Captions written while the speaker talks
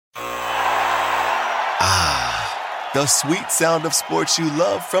The sweet sound of sports you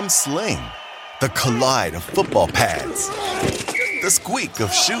love from Sling. The collide of football pads. The squeak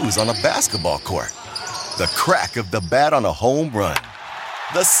of shoes on a basketball court. The crack of the bat on a home run.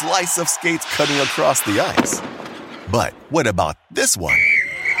 The slice of skates cutting across the ice. But what about this one?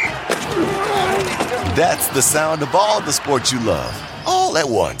 That's the sound of all the sports you love, all at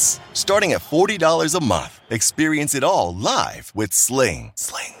once. Starting at $40 a month. Experience it all live with Sling.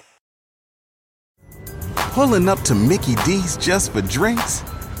 Sling. Pulling up to Mickey D's just for drinks?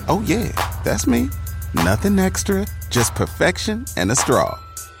 Oh yeah, that's me. Nothing extra, just perfection and a straw.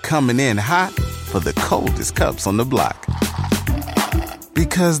 Coming in hot for the coldest cups on the block.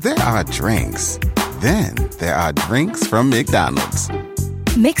 Because there are drinks. Then there are drinks from McDonald's.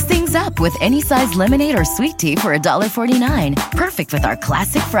 Mix things up with any size lemonade or sweet tea for $1.49. Perfect with our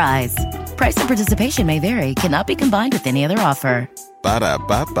classic fries. Price and participation may vary. Cannot be combined with any other offer.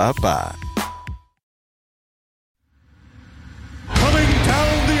 Ba-da-ba-ba-ba. Coming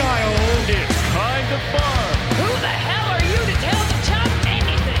down the aisle, it's time to farm. Who the hell are you to tell the chump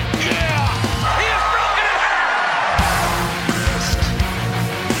anything? Yeah! He has broken it!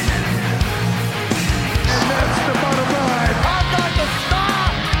 and that's the bottom line. I've got to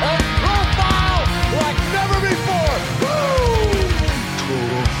stop and profile like never before. Woo!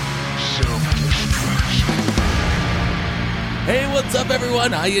 Total self-destruction. Hey, what's up,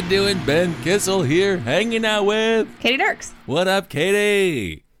 everyone? How you doing? Ben Kissel here, hanging out with... Katie Dirks. What up,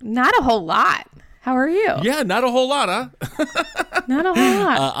 Katie? Not a whole lot. How are you? Yeah, not a whole lot, huh? Not a whole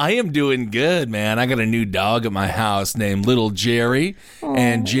lot. I am doing good, man. I got a new dog at my house named Little Jerry. Aww.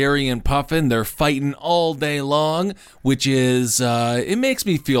 And Jerry and Puffin, they're fighting all day long, which is, it makes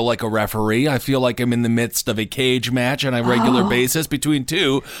me feel like a referee. I feel like I'm in the midst of a cage match on a regular basis between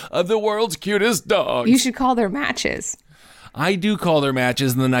two of the world's cutest dogs. You should call their matches. I do call their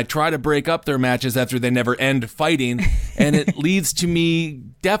matches, and then I try to break up their matches after they never end fighting, and it leads to me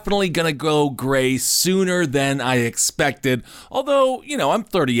definitely gonna go gray sooner than I expected. Although, you know, I'm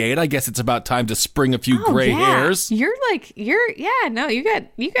 38. I guess it's about time to spring a few gray hairs. You're ahead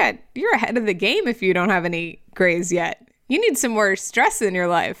of the game if you don't have any grays yet. You need some more stress in your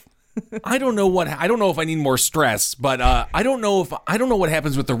life. I don't know if I need more stress, but I don't know what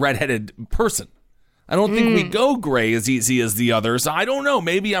happens with the redheaded person. I don't think we go gray as easy as the others. I don't know.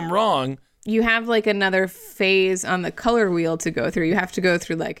 Maybe I'm wrong. You have like another phase on the color wheel to go through. You have to go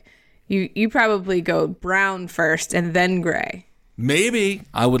through like, you probably go brown first and then gray. Maybe.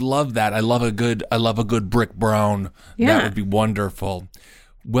 I would love that. I love a good brick brown. Yeah. That would be wonderful.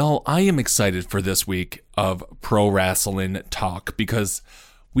 Well, I am excited for this week of pro wrestling talk because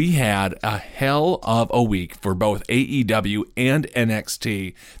we had a hell of a week for both AEW and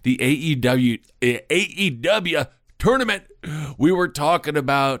NXT. The AEW tournament we were talking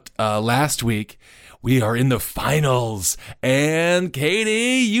about last week. We are in the finals. And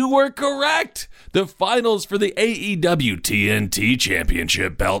Katie, you were correct. The finals for the AEW TNT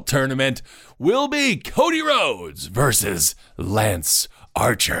Championship Belt Tournament will be Cody Rhodes versus Lance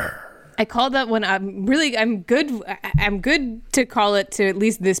Archer. I called that one. I'm good to call it to at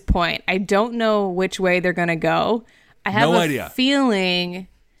least this point. I don't know which way they're going to go. I have no a idea. Feeling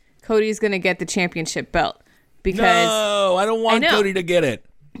Cody's going to get the championship belt because no, I don't want Cody to get it.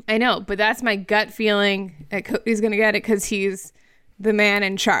 I know, but that's my gut feeling that Cody's going to get it because he's the man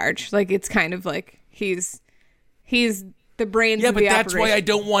in charge. Like it's kind of like he's the brains of the operation. Yeah, but that's why I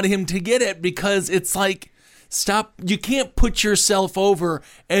don't want him to get it because it's like, stop. You can't put yourself over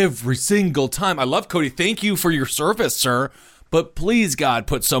every single time. I love Cody. Thank you for your service, sir. But please, God,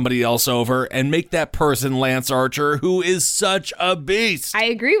 put somebody else over and make that person Lance Archer, who is such a beast. I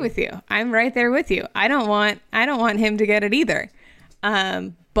agree with you. I'm right there with you. I don't want him to get it either.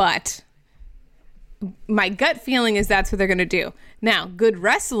 But my gut feeling is that's what they're going to do. Now, good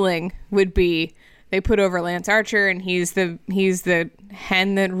wrestling would be they put over Lance Archer and he's the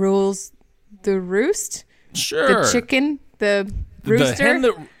hen that rules the roost. Sure. The chicken, the rooster.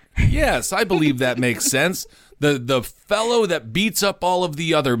 Yes, I believe that makes sense. The fellow that beats up all of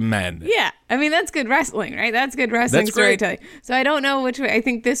the other men. Yeah. I mean, that's good wrestling, right? That's good wrestling That's great. storytelling. So I don't know which way. I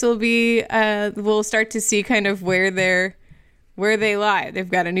think this will be, we'll start to see kind of where they lie. They've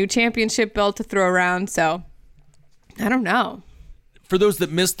got a new championship belt to throw around. So I don't know. For those that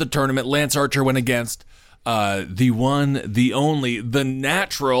missed the tournament, Lance Archer went against the one, the only, the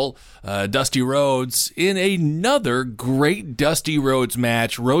natural Dusty Rhodes in another great Dusty Rhodes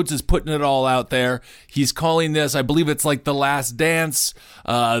match. Rhodes is putting it all out there. He's calling this, I believe it's like the last dance,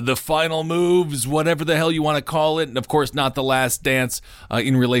 the final moves, whatever the hell you want to call it. And of course, not the last dance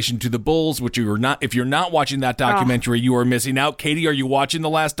in relation to the Bulls, which you are not. If you're not watching that documentary, you are missing out. Katie, are you watching the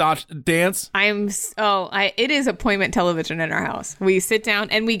last dance? It is appointment television in our house. We sit down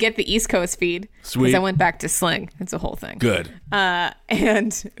and we get the East Coast feed. Sweet. Because I went back to Sling. It's a whole thing. Good.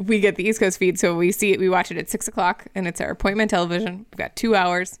 And we get the East Coast feed, so we see it. We watch it at 6:00, and it's our appointment television. We've got 2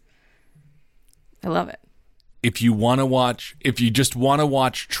 hours. I love it. If you just want to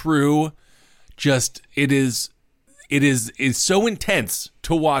watch true, it is so intense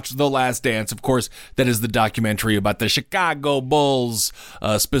to watch The Last Dance. Of course, that is the documentary about the Chicago Bulls,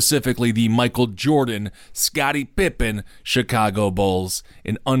 specifically the Michael Jordan, Scottie Pippen Chicago Bulls.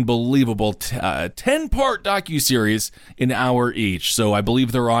 An unbelievable 10-part docuseries, an hour each. So I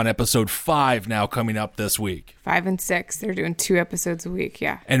believe they're on episode 5 now, coming up this week. 5 and 6. They're doing 2 episodes a week,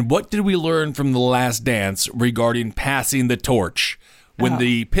 yeah. And what did we learn from The Last Dance regarding passing the torch? When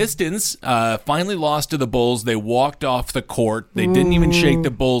the Pistons finally lost to the Bulls, they walked off the court. They didn't even shake the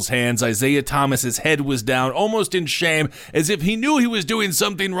Bulls' hands. Isaiah Thomas's head was down, almost in shame, as if he knew he was doing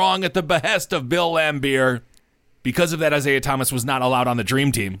something wrong at the behest of Bill Laimbeer. Because of that, Isaiah Thomas was not allowed on the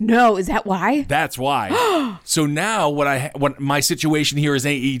Dream Team. No, is that why? That's why. So now what my situation here is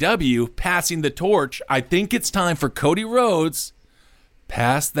AEW passing the torch. I think it's time for Cody Rhodes.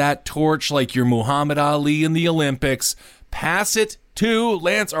 Pass that torch like you're Muhammad Ali in the Olympics. Pass it to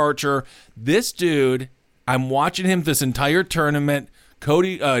Lance Archer. This dude, I'm watching him this entire tournament.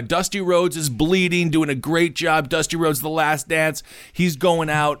 Dusty Rhodes is bleeding, doing a great job. Dusty Rhodes, The Last Dance. He's going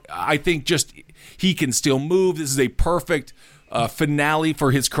out. I think he can still move. This is a perfect finale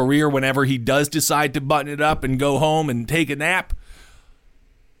for his career whenever he does decide to button it up and go home and take a nap.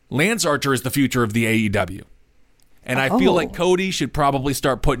 Lance Archer is the future of the AEW. And I feel like Cody should probably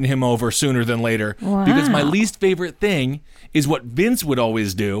start putting him over sooner than later. Wow. Because my least favorite thing is what Vince would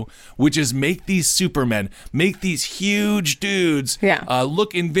always do, which is make these supermen, make these huge dudes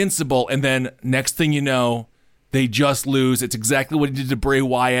look invincible. And then next thing you know, they just lose. It's exactly what he did to Bray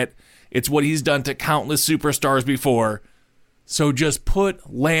Wyatt. It's what he's done to countless superstars before. So just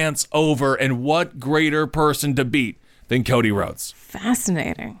put Lance over, and what greater person to beat than Cody Rhodes?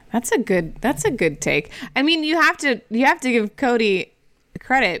 Fascinating. That's a good take. I mean, you have to give Cody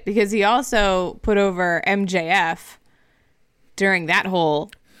credit because he also put over MJF during that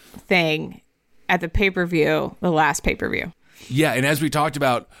whole thing at the pay-per-view, the last pay-per-view. Yeah, and as we talked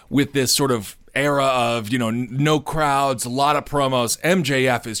about with this sort of era of, no crowds, a lot of promos,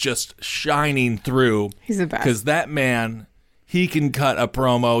 MJF is just shining through. He's the best. Because that man, he can cut a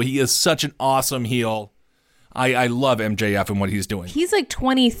promo. He is such an awesome heel. I love MJF and what he's doing. He's like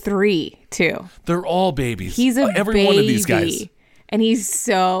 23, too. They're all babies. He's every baby. One of these guys. And he's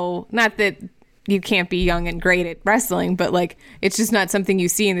so, not that you can't be young and great at wrestling, but like, it's just not something you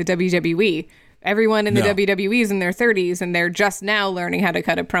see in the WWE. Everyone in the WWE is in their 30s, and they're just now learning how to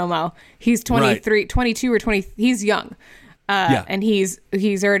cut a promo. He's 23, right. 22 or 20. He's young. And he's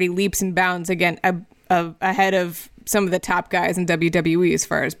already leaps and bounds again ahead of some of the top guys in WWE as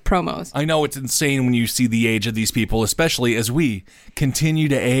far as promos. I know it's insane when you see the age of these people, especially as we continue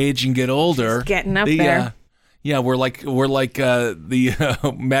to age and get older. Just getting up there. Yeah, we're like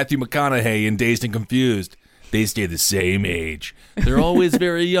the Matthew McConaughey in Dazed and Confused. They stay the same age. They're always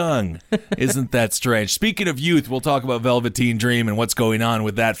very young. Isn't that strange? Speaking of youth, we'll talk about Velveteen Dream and what's going on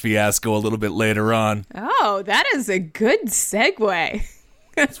with that fiasco a little bit later on. Oh, that is a good segue.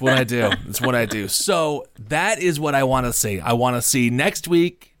 That's what I do. So that is what I want to see. I want to see next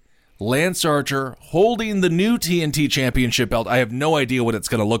week Lance Archer holding the new TNT Championship belt. I have no idea what it's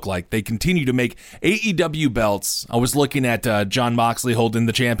going to look like. They continue to make AEW belts. I was looking at Jon Moxley holding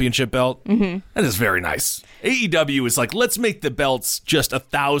the championship belt. Mm-hmm. That is very nice. AEW is like, let's make the belts just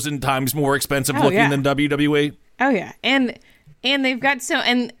 1,000 times more expensive looking than WWE. Oh, yeah. And they've got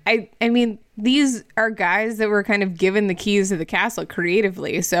I mean, these are guys that were kind of given the keys to the castle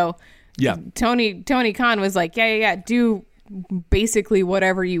creatively. So yeah, Tony Khan was like, yeah, do basically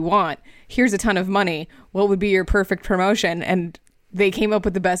whatever you want. Here's a ton of money. What would be your perfect promotion? And they came up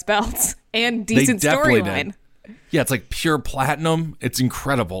with the best belts and decent storyline. Yeah, it's like pure platinum. It's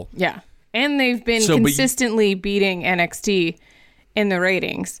incredible. Yeah. And they've been consistently beating NXT in the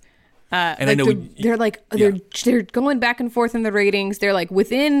ratings. And I know they're going back and forth in the ratings. They're like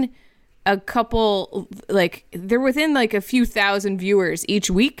within a couple, like they're within like a few thousand viewers each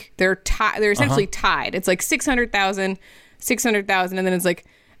week. They're essentially tied. It's like 600,000, and then it's like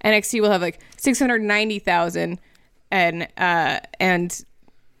NXT will have like 690,000, and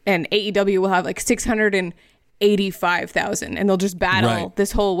AEW will have like 685,000, and they'll just battle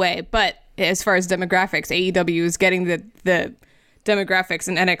this whole way. But as far as demographics, AEW is getting the demographics,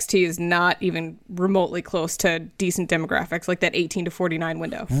 and NXT is not even remotely close to decent demographics, like that 18 to 49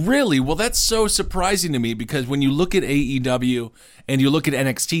 window. Really? Well, that's so surprising to me, because when you look at AEW and you look at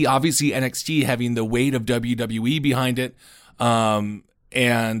NXT, obviously NXT having the weight of WWE behind it, and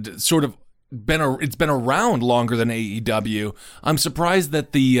sort of it's been around longer than AEW. I'm surprised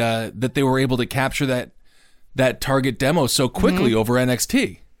that that they were able to capture that target demo so quickly over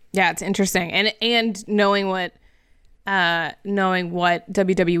NXT. Yeah, it's interesting, and knowing what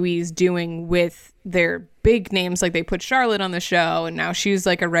WWE is doing with their big names, like they put Charlotte on the show, and now she's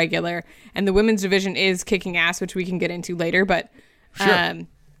like a regular, and the women's division is kicking ass, which we can get into later. But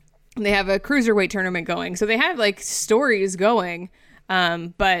they have a cruiserweight tournament going, so they have like stories going.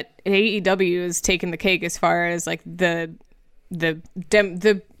 But AEW is taking the cake as far as like the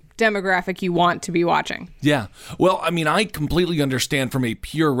demographic you want to be watching. Yeah. Well, I mean, I completely understand from a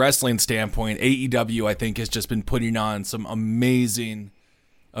pure wrestling standpoint. AEW, I think, has just been putting on some amazing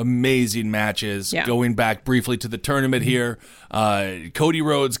matches. Yeah. Going back briefly to the tournament here, Cody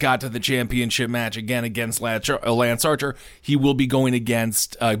Rhodes got to the championship match again against Lance Archer. He will be going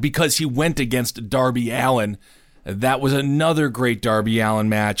against, because he went against Darby Allin. That was another great Darby Allin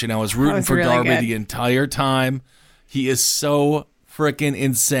match, and I was rooting for really Darby the entire time. He is so freaking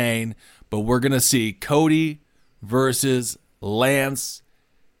insane. But we're going to see Cody versus Lance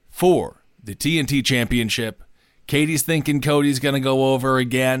for the TNT Championship. Katie's thinking Cody's going to go over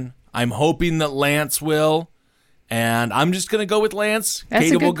again. I'm hoping that Lance will, and I'm just going to go with Lance. That's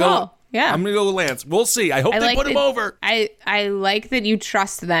Katie a good will call. Go. Yeah. I'm going to go with Lance. We'll see. I hope they put him over. I like that you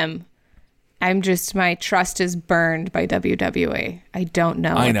trust them. My trust is burned by WWE. I don't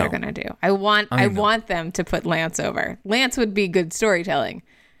know what they're going to do. I want them to put Lance over. Lance would be good storytelling.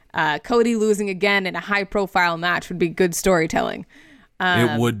 Cody losing again in a high profile match would be good storytelling.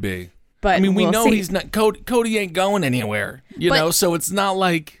 It would be. But I mean, we know see. he's not. Cody ain't going anywhere, you know. So it's not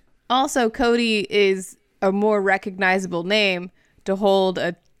like. Also, Cody is a more recognizable name to hold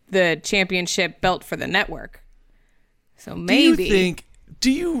the championship belt for the network. So maybe.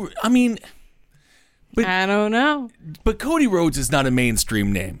 I mean. But, I don't know. But Cody Rhodes is not a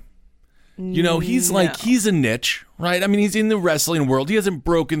mainstream name. You know, he's a niche, right? I mean, he's in the wrestling world. He hasn't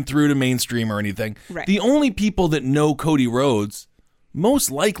broken through to mainstream or anything. Right. The only people that know Cody Rhodes most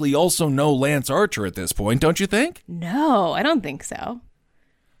likely also know Lance Archer at this point, don't you think? No, I don't think so.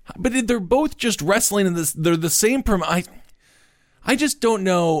 But they're both just wrestling in this. They're the same. I just don't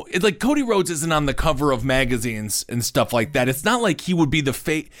know. Like, Cody Rhodes isn't on the cover of magazines and stuff like that. It's not like he would be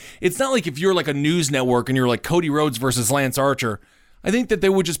the It's not like if you're like a news network and you're like Cody Rhodes versus Lance Archer. I think that they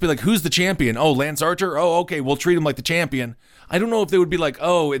would just be like, who's the champion? Oh, Lance Archer? Oh, okay, we'll treat him like the champion. I don't know if they would be like,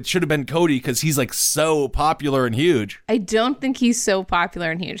 oh, it should have been Cody because he's like so popular and huge. I don't think he's so popular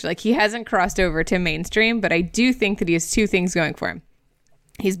and huge. Like, he hasn't crossed over to mainstream, but I do think that he has two things going for him.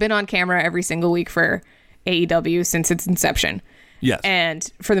 He's been on camera every single week for AEW since its inception. Yes.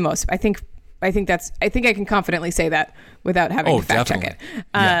 And for the most, I think I can confidently say that without having to fact check it.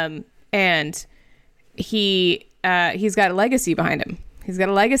 And he's got a legacy behind him. He's got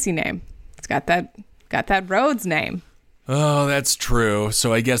a legacy name. It's got that Rhodes name. Oh, that's true.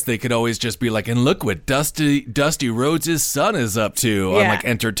 So I guess they could always just be like, and look what Dusty Rhodes' son is up to on like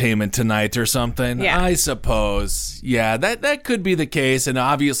Entertainment Tonight or something. Yeah. I suppose. Yeah, that could be the case. And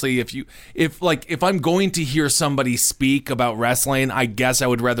obviously if I'm going to hear somebody speak about wrestling, I guess I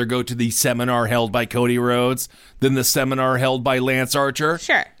would rather go to the seminar held by Cody Rhodes than the seminar held by Lance Archer.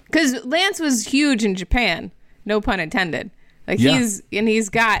 Sure. Because Lance was huge in Japan. No pun intended. Like he's a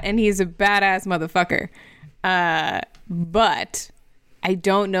badass motherfucker. But I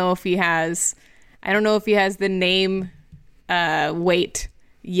don't know if he has the name weight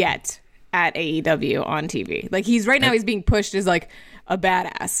yet at AEW on TV. Like he's being pushed as like a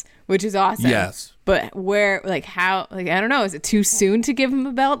badass, which is awesome. Yes. But how I don't know. Is it too soon to give him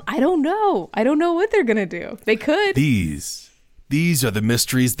a belt? I don't know. I don't know what they're going to do. They could. These are the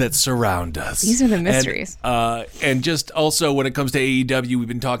mysteries that surround us. These are the mysteries. And just also when it comes to AEW, we've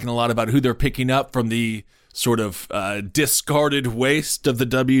been talking a lot about who they're picking up from the sort of discarded waste of the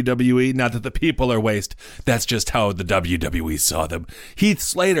WWE. Not that the people are waste. That's just how the WWE saw them. Heath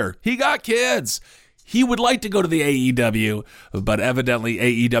Slater, he got kids. He would like to go to the AEW, but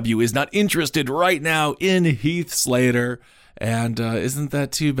evidently AEW is not interested right now in Heath Slater. And isn't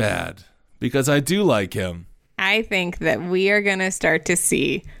that too bad? Because I do like him. I think that we are going to start to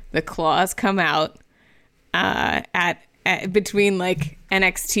see the claws come out at between like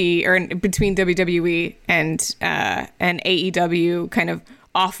NXT or between WWE and AEW kind of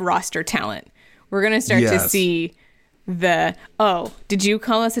off-roster talent. We're going to start to see did you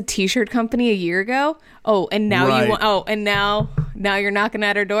call us a t-shirt company a year ago? Oh, and now now you're knocking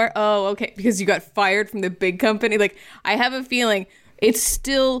at our door. Oh, okay. Because you got fired from the big company. Like, I have a feeling it's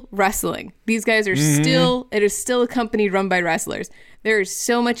still wrestling. These guys are it is still a company run by wrestlers. There is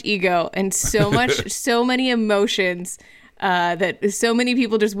so much ego and so many emotions that so many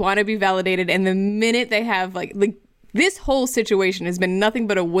people just want to be validated. And the minute they have like this whole situation has been nothing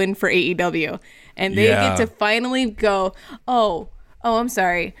but a win for AEW. And they get to finally go, oh, I'm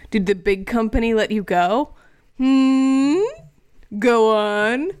sorry. Did the big company let you go? Go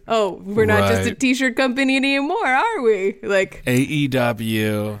on. Oh, we're not just a t-shirt company anymore, are we? Like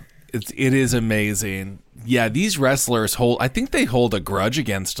AEW, it is amazing. Yeah, these wrestlers I think they hold a grudge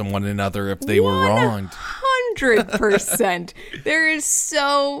against one another if they were wronged. 100%. There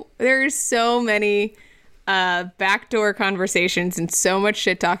is so many backdoor conversations and so much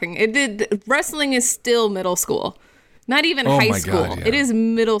shit talking. Wrestling is still middle school, not even high school. God, yeah. It is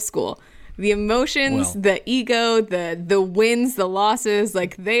middle school. The emotions, the ego, the wins, the losses,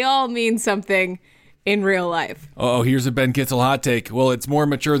 like they all mean something in real life. Oh, here's a Ben Kitzel hot take. Well, it's more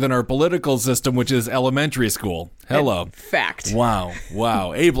mature than our political system, which is elementary school. Hello. Fact. Wow.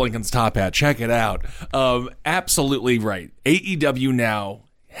 Abe Lincoln's top hat. Check it out. Absolutely right. AEW now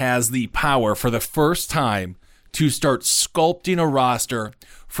has the power for the first time to start sculpting a roster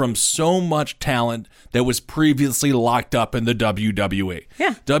from so much talent that was previously locked up in the WWE.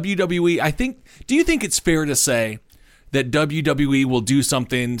 Yeah. WWE, do you think it's fair to say that WWE will do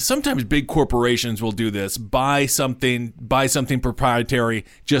something, sometimes big corporations will do this, buy something proprietary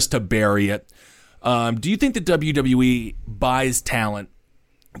just to bury it? Do you think that WWE buys talent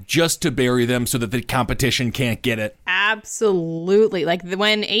just to bury them so that the competition can't get it? Absolutely. Like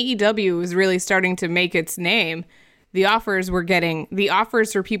when AEW was really starting to make its name, the offers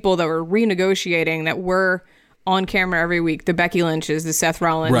for people that were renegotiating, that were on camera every week, the Becky Lynch's, the Seth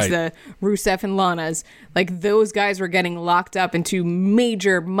Rollins, the Rusev and Lana's, like those guys were getting locked up into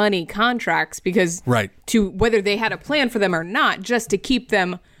major money contracts because to whether they had a plan for them or not, just to keep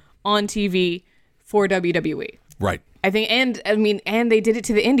them on TV for WWE. Right. I think, and they did it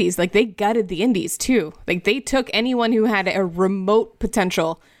to the indies. Like they gutted the indies too. Like they took anyone who had a remote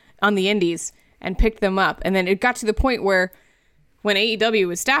potential on the indies and picked them up. And then it got to the point where when AEW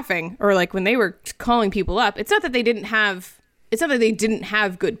was staffing, or like when they were calling people up, it's not that they didn't have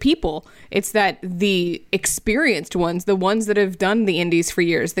good people. It's that the experienced ones, the ones that have done the indies for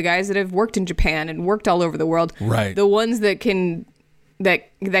years, the guys that have worked in Japan and worked all over the world, the ones that can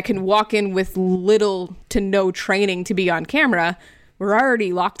walk in with little to no training to be on camera, were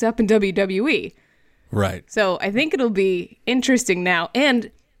already locked up in WWE. Right. So I think it'll be interesting now. And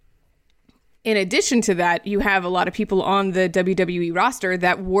in addition to that, you have a lot of people on the WWE roster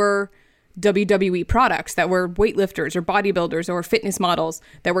that were WWE products, that were weightlifters or bodybuilders or fitness models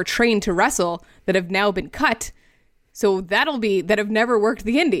that were trained to wrestle, that have now been cut. So that have never worked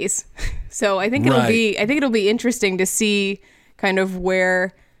the indies. So I think it'll be interesting to see kind of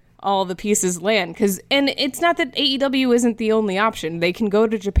where all the pieces land. And it's not that AEW isn't the only option. They can go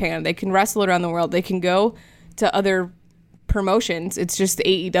to Japan. They can wrestle around the world. They can go to other promotions. It's just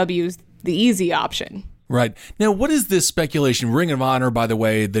AEW's the easy option. Right. Now, what is this speculation? Ring of Honor, by the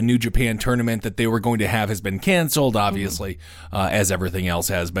way, the New Japan tournament that they were going to have has been canceled, obviously, as everything else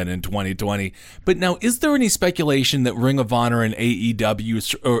has been in 2020. But now, is there any speculation that Ring of Honor and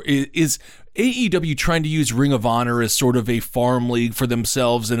AEW, or is AEW trying to use Ring of Honor as sort of a farm league for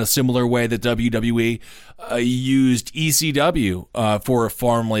themselves in a similar way that WWE used ECW for a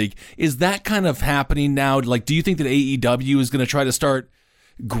farm league? Is that kind of happening now? Like, do you think that AEW is going to try to start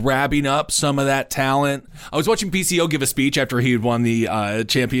grabbing up some of that talent? I was watching PCO give a speech after he had won the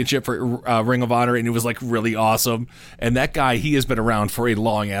championship for Ring of Honor, and it was like really awesome. And that guy, he has been around for a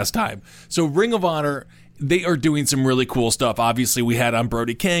long ass time. So Ring of Honor, they are doing some really cool stuff. Obviously, we had on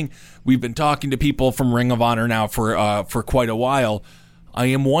Brody King. We've been talking to people from Ring of Honor now for quite a while. I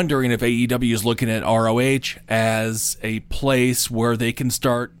am wondering if AEW is looking at ROH as a place where they can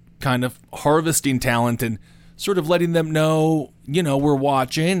start kind of harvesting talent and sort of letting them know, we're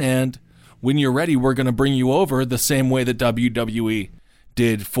watching, and when you're ready, we're going to bring you over the same way that WWE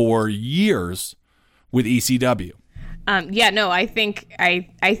did for years with ECW. I think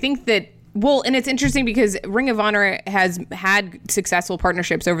that, well, and it's interesting because Ring of Honor has had successful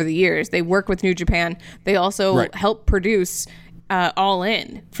partnerships over the years. They work with New Japan. They also help produce All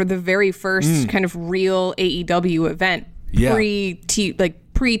In for the very first kind of real AEW event,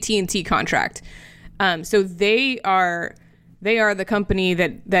 pre-TNT contract. So they are the company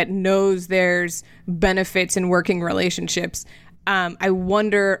that knows there's benefits in working relationships. I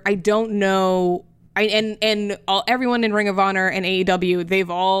wonder, I don't know, everyone in Ring of Honor and AEW, they've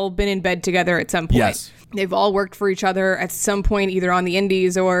all been in bed together at some point. Yes. They've all worked for each other at some point, either on the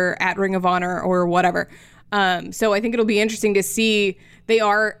Indies or at Ring of Honor or whatever. So I think it'll be interesting to see. They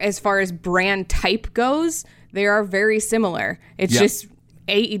are, as far as brand type goes, they are very similar. It's just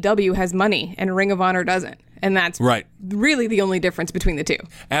AEW has money and Ring of Honor doesn't. And that's really the only difference between the two.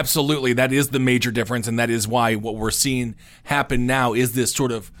 Absolutely. That is the major difference, and that is why what we're seeing happen now is this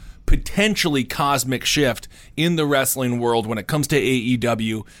sort of potentially cosmic shift in the wrestling world when it comes to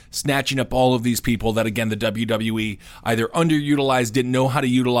AEW, snatching up all of these people that, again, the WWE either underutilized, didn't know how to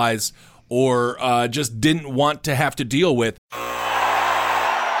utilize, or just didn't want to have to deal with.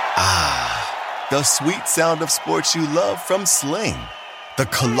 Ah, the sweet sound of sports you love from Sling. The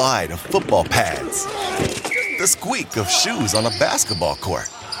collide of football pads. The squeak of shoes on a basketball court.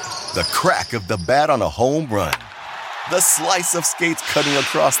 The crack of the bat on a home run. The slice of skates cutting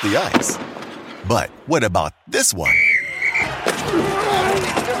across the ice. But what about this one?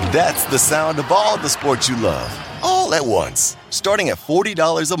 That's the sound of all the sports you love, all at once. Starting at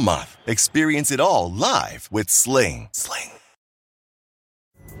 $40 a month. Experience it all live with Sling.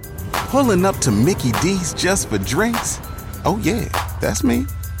 Pulling up to Mickey D's just for drinks? Oh yeah, that's me.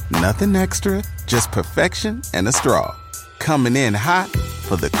 Nothing extra, just perfection and a straw. Coming in hot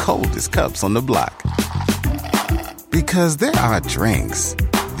for the coldest cups on the block. Because there are drinks.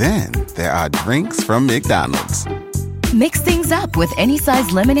 Then there are drinks from McDonald's. Mix things up with any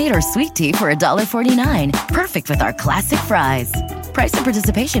size lemonade or sweet tea for $1.49. Perfect with our classic fries. Price and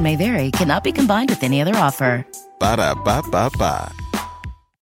participation may vary. Cannot be combined with any other offer. Ba-da-ba-ba-ba.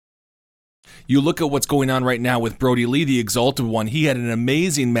 You look at what's going on right now with Brody Lee, the Exalted One. He had an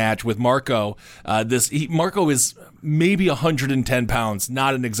amazing match with Marco. Marco is maybe 110 pounds,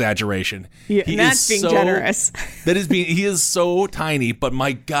 not an exaggeration. Yeah, that's being generous. He is so tiny, but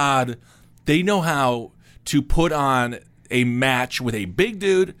my God, they know how to put on a match with a big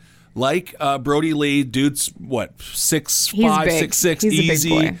dude like Brody Lee. Dude's what, 6'5", 6'6",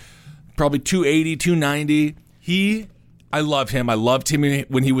 easy, a big boy. Probably 280, 290. I love him. I loved him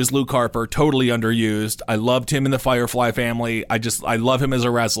when he was Luke Harper, totally underused. I loved him in the Firefly family. I love him as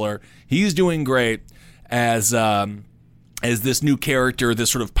a wrestler. He's doing great as this new character, this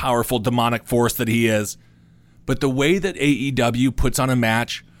sort of powerful demonic force that he is. But the way that AEW puts on a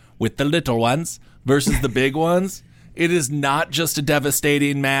match with the little ones versus the big ones, it is not just a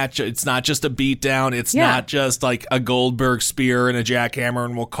devastating match. It's not just a beatdown. It's not just like a Goldberg spear and a jackhammer,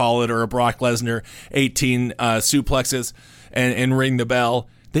 and we'll call it, or a Brock Lesnar 18 suplexes and ring the bell.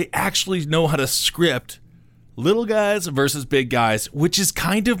 They actually know how to script little guys versus big guys, which is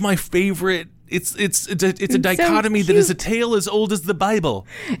kind of my favorite. It's a dichotomy that is a tale as old as the Bible.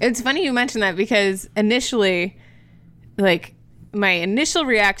 It's funny you mention that because initially, my initial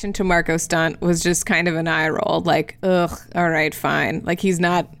reaction to Marco Stunt was just kind of an eye roll, like, ugh, all right, fine. Like, he's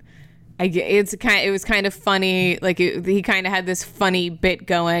not. It was kind of funny. Like, he kind of had this funny bit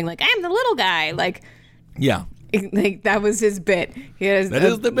going, like, I'm the little guy. Like, yeah, like that was his bit. Is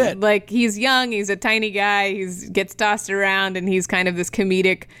the bit. Like, he's young, he's a tiny guy, he gets tossed around, and he's kind of this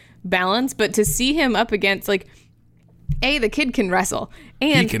comedic balance. But to see him up against, like, A, the kid can wrestle,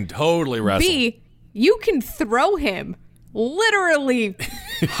 and he can totally wrestle. B, you can throw him literally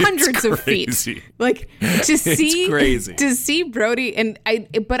hundreds of feet. Like, to see Brody,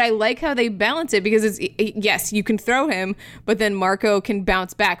 but I like how they balance it, because yes, you can throw him, but then Marco can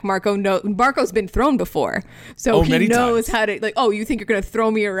bounce back. Marco's been thrown before, so he knows how to, like, oh, you think you're gonna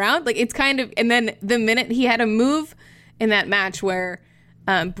throw me around? Like, it's kind of, and then the minute he had a move in that match where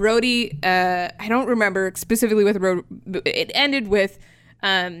Brody, I don't remember specifically with it ended with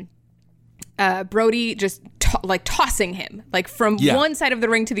Brody just tossing him, like, from one side of the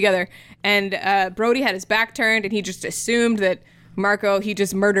ring to the other, and Brody had his back turned, and he just assumed that he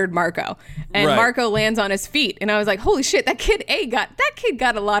just murdered Marco, and Marco lands on his feet, and I was like, holy shit, that kid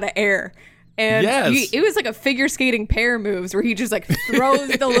got a lot of air, and it was like a figure skating pair moves where he just, like, throws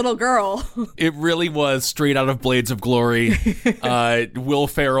the little girl. It really was straight out of Blades of Glory. Will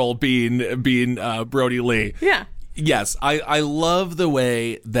Ferrell being Brody Lee. Yeah. Yes, I love the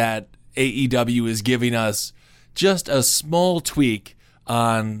way that AEW is giving us just a small tweak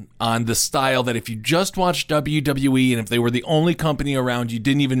on the style that if you just watched WWE and if they were the only company around, you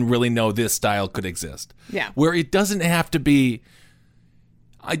didn't even really know this style could exist. Yeah. Where it doesn't have to be.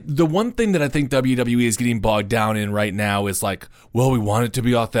 The one thing that I think WWE is getting bogged down in right now is like, well, we want it to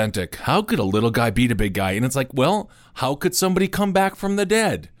be authentic. How could a little guy beat a big guy? And it's like, well, how could somebody come back from the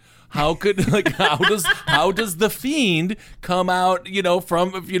dead? How does the Fiend come out,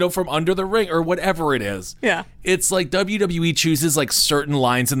 from under the ring or whatever it is? Yeah. It's like WWE chooses like certain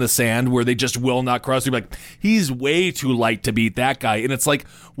lines in the sand where they just will not cross. You're like, he's way too light to beat that guy. And it's like,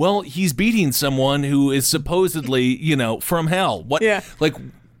 well, he's beating someone who is supposedly, from hell. What? Yeah. Like,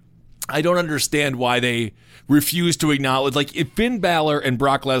 I don't understand why they refuse to acknowledge. Like, if Finn Balor and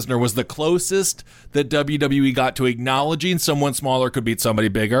Brock Lesnar was the closest that WWE got to acknowledging someone smaller could beat somebody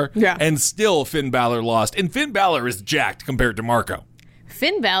bigger, and still Finn Balor lost. And Finn Balor is jacked compared to Marco.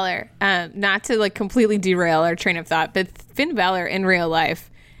 Finn Balor, not to like completely derail our train of thought, but Finn Balor in real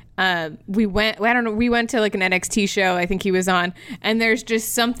life, we went to like an NXT show I think he was on, and there's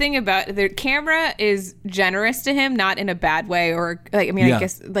just something about the camera is generous to him, not in a bad way, or like, I mean, I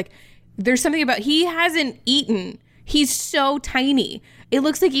guess like there's something about, he hasn't eaten. He's so tiny. It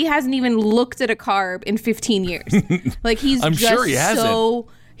looks like he hasn't even looked at a carb in 15 years. Like he's sure he hasn't.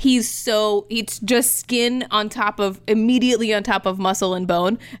 It's just skin immediately on top of muscle and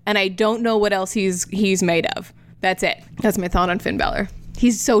bone, and I don't know what else he's made of. That's it. That's my thought on Finn Balor.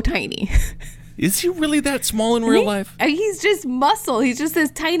 He's so tiny. Is he really that small in real life? He's just muscle. He's just this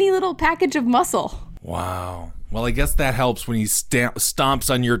tiny little package of muscle. Wow. Well, I guess that helps when he stomps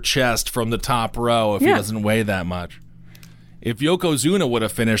on your chest from the top row if he doesn't weigh that much. If Yokozuna would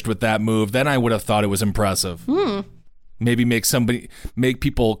have finished with that move, then I would have thought it was impressive. Maybe make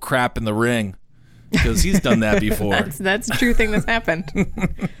people crap in the ring, because he's done that before. That's a true thing that's happened.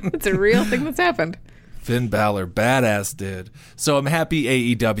 It's a real thing that's happened. Finn Balor, badass dude. So I'm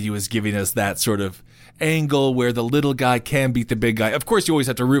happy AEW is giving us that sort of angle where the little guy can beat the big guy. Of course, you always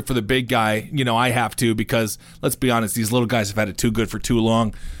have to root for the big guy. I have to, because let's be honest, these little guys have had it too good for too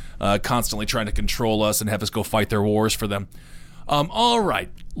long, constantly trying to control us and have us go fight their wars for them. All right,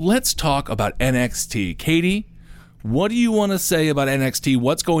 let's talk about NXT. Katie, what do you want to say about NXT?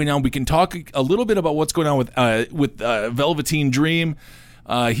 What's going on? We can talk a little bit about what's going on with Velveteen Dream.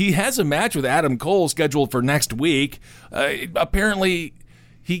 He has a match with Adam Cole scheduled for next week. Apparently,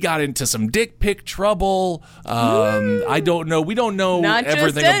 he got into some dick pic trouble. I don't know. We don't know Not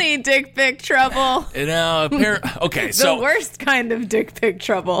everything. Not just any dick pic trouble. Okay, the worst kind of dick pic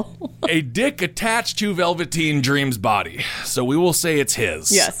trouble. A dick attached to Velveteen Dream's body. So we will say it's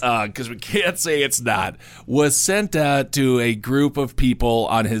his. Yes. Because we can't say it's not. Was sent out to a group of people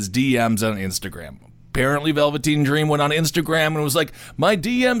on his DMs on Instagram. Apparently, Velveteen Dream went on Instagram and was like, my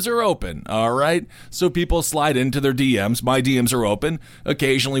DMs are open, all right? So people slide into their DMs. My DMs are open.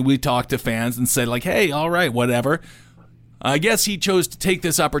 Occasionally, we talk to fans and say, like, hey, all right, whatever. I guess he chose to take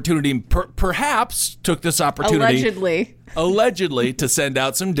this opportunity, perhaps took this opportunity. Allegedly, to send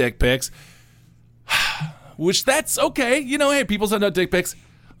out some dick pics. Which, that's okay. Hey, people send out dick pics.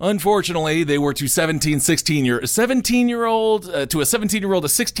 Unfortunately, they were to 17-year-old, to a 17-year-old, a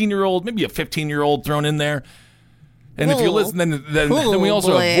 16-year-old, maybe a 15-year-old thrown in there. And if you listen, then we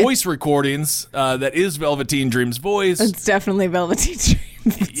also have voice recordings. That is Velveteen Dream's voice. It's definitely Velveteen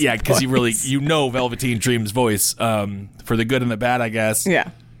Dream's Yeah, because Velveteen Dream's voice for the good and the bad, I guess. Yeah.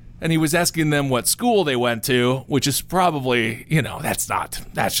 And he was asking them what school they went to, which is probably, that's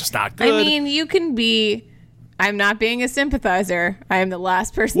just not good. I mean, you can be... I'm not being a sympathizer. I am the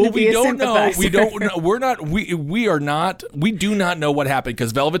last person to be a sympathizer. We don't know. We do not know what happened,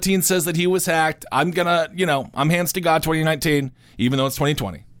 because Velveteen says that he was hacked. I'm hands to God 2019, even though it's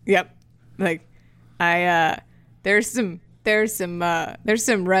 2020. Yep. Like, there's some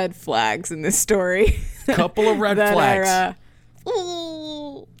red flags in this story. Couple of red flags.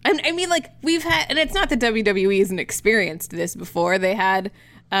 And I mean, like, we've had, and it's not that WWE hasn't experienced this before. They had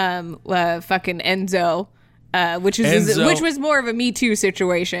fucking Enzo. Which was more of a Me Too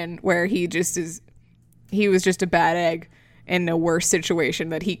situation, where he was just a bad egg in a worse situation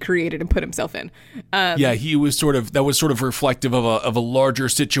that he created and put himself in. He was that was sort of reflective of a larger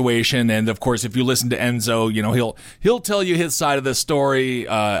situation. And of course, if you listen to Enzo, he'll tell you his side of the story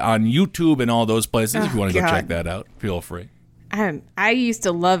on YouTube and all those places. If you want to go check that out, feel free. I used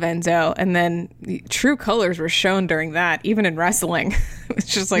to love Enzo, and then true colors were shown during that, even in wrestling.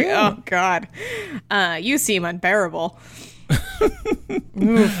 It's just like, oh God, you seem unbearable.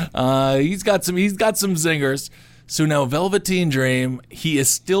 He's got some zingers. So now Velveteen Dream, he is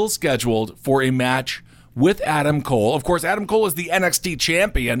still scheduled for a match with Adam Cole. Of course, Adam Cole is the NXT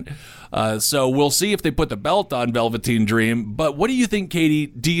champion, so we'll see if they put the belt on Velveteen Dream. But what do you think, Katie?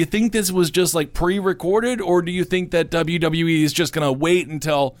 Do you think this was just like pre-recorded, or do you think that WWE is just going to wait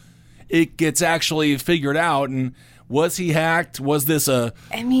until it gets actually figured out, and Was he hacked? Was this a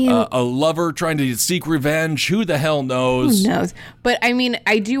lover trying to seek revenge? Who the hell knows? Who knows? But I mean,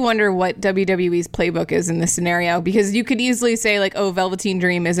 I do wonder what WWE's playbook is in this scenario, because you could easily say like, oh, Velveteen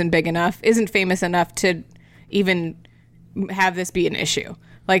Dream isn't big enough, isn't famous enough to even have this be an issue.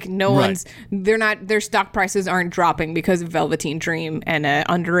 Like their stock prices aren't dropping because of Velveteen Dream and an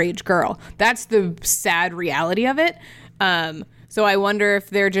underage girl. That's the sad reality of it. So I wonder if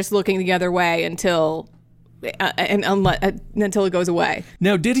they're just looking the other way until it goes away.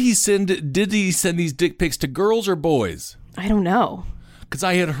 Now, did he send these dick pics to girls or boys? I don't know. Because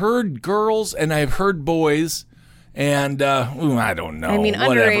I had heard girls and I have heard boys. And I don't know. I mean,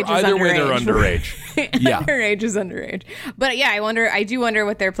 underage is Either underage. way, they're underage. Yeah, underage is underage. But yeah, I do wonder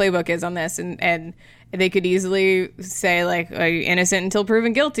what their playbook is on this, and they could easily say like, "Are you innocent until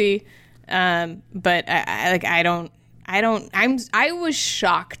proven guilty?" But I was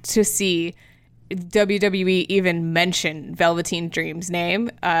shocked to see WWE even mention Velveteen Dream's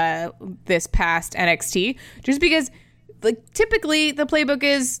name this past NXT, just because like typically the playbook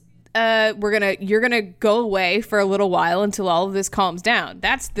is. You're gonna go away for a little while until all of this calms down.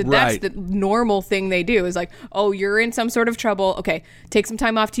 That's the normal thing they do, is like, oh, you're in some sort of trouble. Okay, take some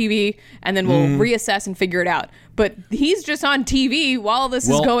time off TV and then we'll reassess and figure it out. But he's just on TV while this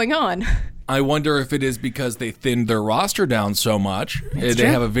is going on. I wonder if it is because they thinned their roster down so much. They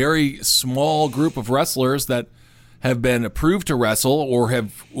have a very small group of wrestlers that have been approved to wrestle or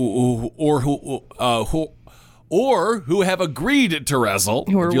who have agreed to wrestle.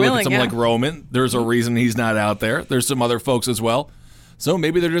 Who are if you look willing, at someone like Roman, there's a reason he's not out there. There's some other folks as well. So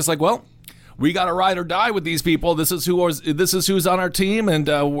maybe they're just like, well, we got to ride or die with these people. This is who's on our team, and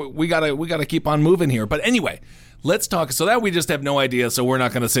we gotta keep on moving here. But anyway, let's talk. So that we just have no idea. So we're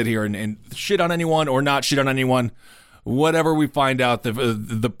not going to sit here and shit on anyone or not shit on anyone. Whatever we find out,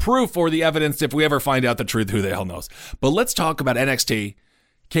 the proof or the evidence, if we ever find out the truth, who the hell knows. But let's talk about NXT.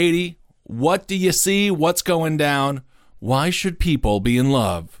 Katie, what do you see? What's going down? Why should people be in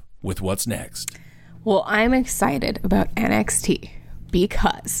love with what's next? Well, I'm excited about NXT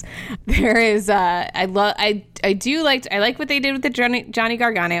because there is I like what they did with the Johnny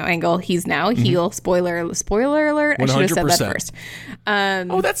Gargano angle. He's now a heel. Spoiler alert. 100%. I should have said that first.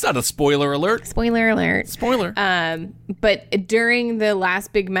 That's not a spoiler alert. Spoiler alert. Spoiler. But during the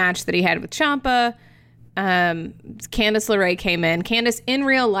last big match that he had with Ciampa, Candice LeRae came in. Candice in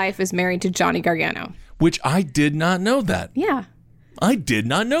real life is married to Johnny Gargano, which I did not know that. Yeah, I did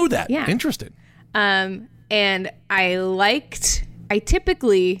not know that. Yeah, interesting. And I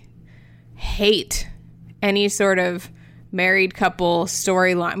typically hate any sort of married couple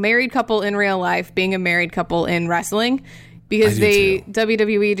storyline, married couple in real life being a married couple in wrestling, because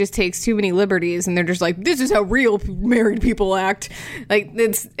WWE just takes too many liberties, and they're just like, this is how real married people act. Like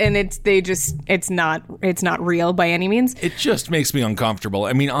it's not real by any means. It just makes me uncomfortable.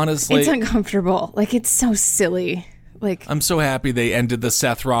 I mean, honestly, it's uncomfortable. Like, it's so silly. Like, I'm so happy they ended the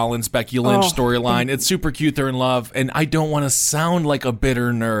Seth Rollins, Becky Lynch storyline. It's super cute. They're in love, and I don't want to sound like a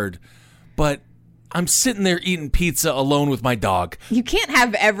bitter nerd, but I'm sitting there eating pizza alone with my dog. You can't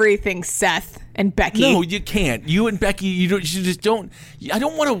have everything Seth and Becky. No, you can't. You and Becky, you just don't. I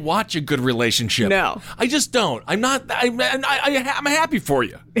don't want to watch a good relationship. No, I just don't. I'm happy for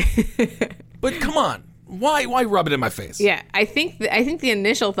you, but come on, why rub it in my face? Yeah, I think the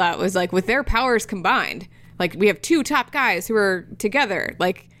initial thought was like, with their powers combined, like, we have two top guys who are together,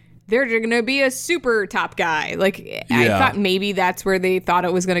 like, they're going to be a super top guy. Like, yeah. I thought maybe that's where they thought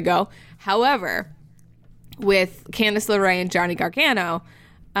it was going to go. However, with Candice LeRae and Johnny Gargano,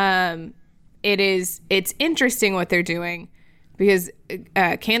 it's interesting what they're doing, because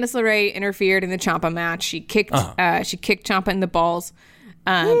Candice LeRae interfered in the Ciampa match. She kicked Ciampa in the balls,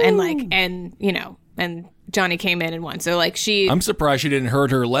 and Johnny came in and won. So like, I'm surprised she didn't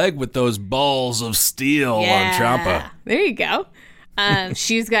hurt her leg with those balls of steel on Ciampa. There you go.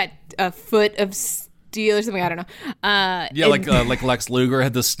 She's got a foot of steel or something. I don't know. Like Lex Luger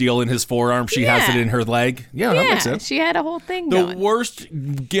had the steel in his forearm. She has it in her leg. Yeah, that makes sense. She had a whole thing going. The worst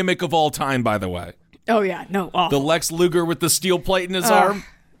gimmick of all time, by the way. Oh yeah, no. The Lex Luger with the steel plate in his arm.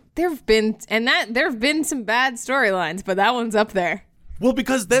 There have been some bad storylines, but that one's up there. Well,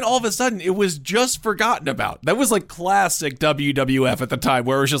 because then all of a sudden it was just forgotten about. That was like classic WWF at the time,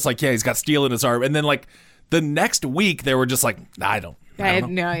 where it was just like, yeah, he's got steel in his arm, and then like the next week they were just like, I don't know.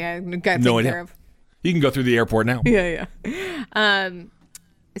 Got no idea. Care of. You can go through the airport now. Yeah.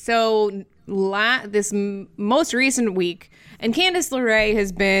 So this most recent week, and Candice LeRae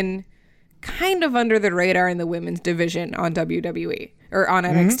has been kind of under the radar in the women's division on WWE or on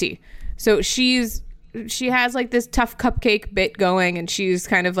NXT. So she has like this tough cupcake bit going, and she's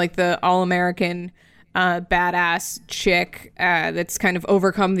kind of like the all-American badass chick that's kind of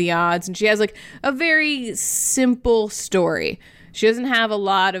overcome the odds. And she has like a very simple story. She doesn't have a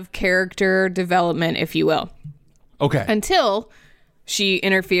lot of character development, if you will. Okay. Until she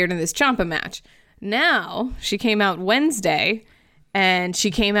interfered in this Ciampa match. Now, she came out Wednesday, and she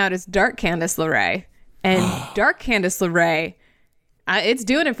came out as Dark Candice LeRae. And Dark Candice LeRae, it's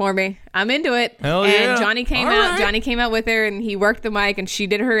doing it for me. I'm into it. Hell and yeah. Johnny came out. Johnny came out with her, and he worked the mic, and she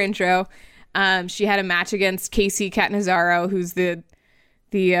did her intro. She had a match against Casey Catanzaro, who's the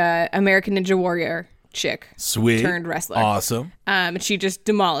American Ninja Warrior chick. Sweet. Turned wrestler. Awesome. And she just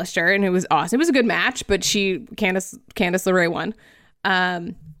demolished her, and it was awesome. It was a good match, but Candice LeRae won.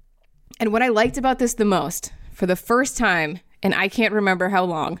 And what I liked about this the most, for the first time, and I can't remember how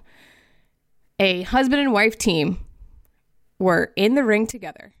long, a husband and wife team were in the ring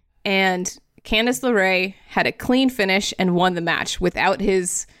together, and Candice LeRae had a clean finish and won the match without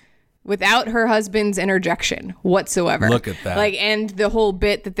her husband's interjection whatsoever. Look at that. Like, and the whole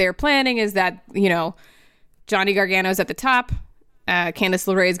bit that they're planning is that, Johnny Gargano's at the top. Candice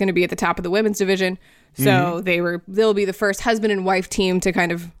LeRae is going to be at the top of the women's division. So they'll be the first husband and wife team to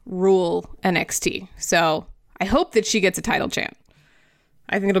kind of rule NXT. So I hope that she gets a title chant.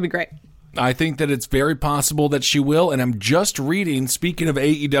 I think it'll be great. I think that it's very possible that she will. And I'm just reading, speaking of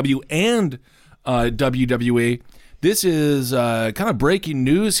AEW and WWE, this is kind of breaking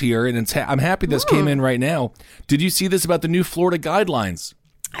news here, and I'm happy this came in right now. Did you see this about the new Florida guidelines?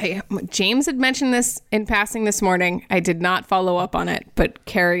 James had mentioned this in passing this morning. I did not follow up on it, but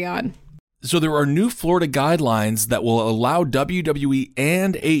carry on. So there are new Florida guidelines that will allow WWE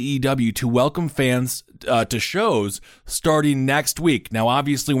and AEW to welcome fans to shows starting next week. Now,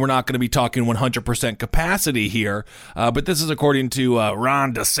 obviously, we're not going to be talking 100% capacity here, but this is according to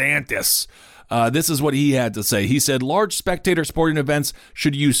Ron DeSantis. This is what he had to say. He said, large spectator sporting events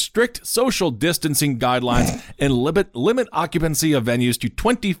should use strict social distancing guidelines and limit occupancy of venues to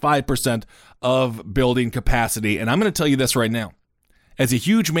 25% of building capacity. And I'm going to tell you this right now. As a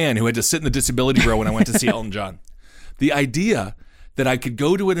huge man who had to sit in the disability row when I went to see Elton John, the idea that I could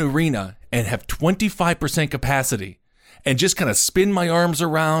go to an arena and have 25% capacity and just kind of spin my arms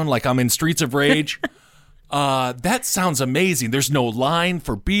around like I'm in Streets of Rage, that sounds amazing. There's no line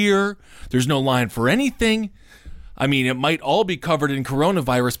for beer. There's no line for anything. I mean, it might all be covered in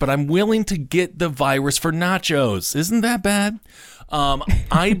coronavirus, but I'm willing to get the virus for nachos. Isn't that bad?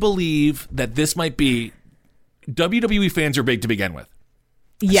 I believe that this might be... WWE fans are big to begin with.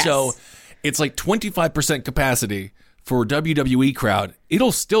 Yes. So it's like 25% capacity for WWE crowd.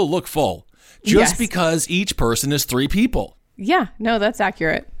 It'll still look full just because each person is 3 people. Yeah, no, that's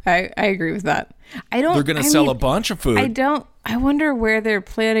accurate. I agree with that. They're going to sell a bunch of food. I wonder where they're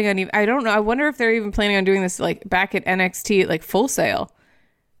planning on. I don't know. I wonder if they're even planning on doing this like back at NXT, like Full Sail.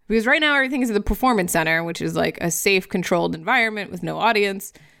 Because right now everything is at the Performance Center, which is like a safe, controlled environment with no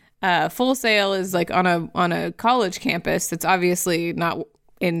audience. Full Sail is like on a college campus that's obviously not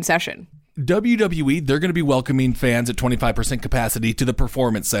in session. WWE, they're going to be welcoming fans at 25% capacity to the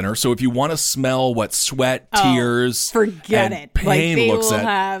Performance Center. So if you want to smell what sweat, tears, forget and it. pain Like they looks will at,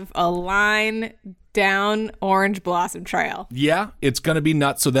 have a line down Orange Blossom Trail. Yeah, it's going to be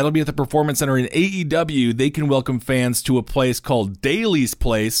nuts. So that'll be at the Performance Center. In AEW, they can welcome fans to a place called Daly's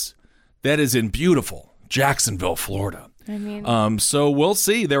Place that is in beautiful Jacksonville, Florida. I mean, so we'll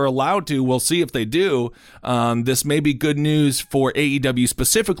see. They're allowed to. We'll see if they do. This may be good news for AEW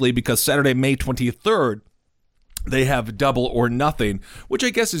specifically because Saturday, May 23rd, they have Double or Nothing, which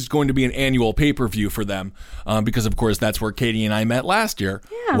I guess is going to be an annual pay-per-view for them because, of course, that's where Katie and I met last year,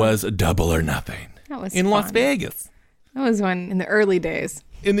 was Double or Nothing. That was in fun. Las Vegas. That was in the early days.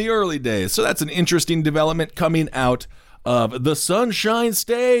 In the early days. So that's an interesting development coming out of the Sunshine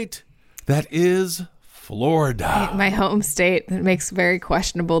State. That is Florida. My home state that makes very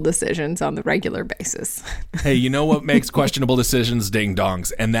questionable decisions on the regular basis. Hey, you know what makes questionable decisions? Ding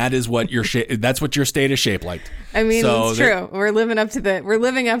dongs, and that is what that's what your state is shaped like. I mean, it's true. We're living up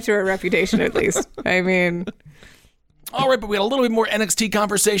to our reputation at least. I mean, all right, but we had a little bit more NXT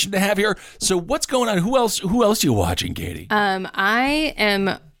conversation to have here. So what's going on? Who else you watching, Katie? I'm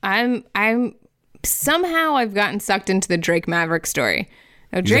somehow I've gotten sucked into the Drake Maverick story.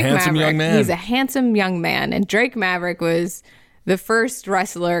 Now, Drake He's a handsome young man. He's a handsome young man, and Drake Maverick was the first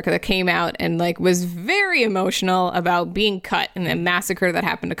wrestler that came out and like was very emotional about being cut in the massacre that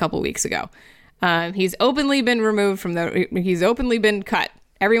happened a couple weeks ago. He's openly been removed he's openly been cut.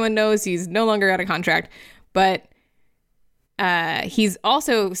 Everyone knows he's no longer out of contract, but he's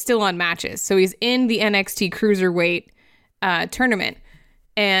also still on matches. So he's in the NXT Cruiserweight tournament,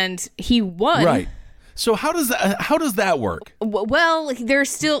 and he won. Right. So how does that work? Well, there's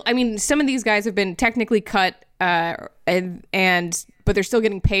still, I mean, some of these guys have been technically cut, but they're still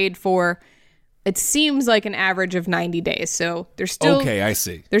getting paid for, it seems like an average of 90 days. So they're still, okay, I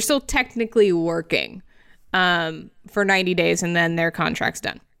see. They're still technically working for 90 days and then their contract's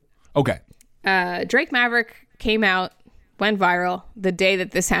done. Okay. Drake Maverick came out, went viral the day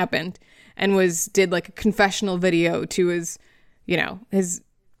that this happened, and did like a confessional video to his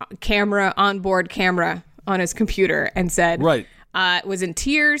onboard camera on his computer, and said, right, was in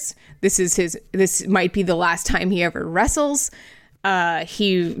tears. This might be the last time he ever wrestles.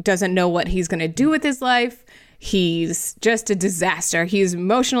 He doesn't know what he's going to do with his life. He's just a disaster. He's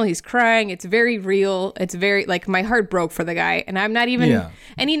emotional. He's crying. It's very real. It's very, like, my heart broke for the guy. And I'm not even,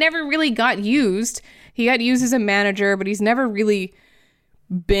 and he never really got used. He got used as a manager, but he's never really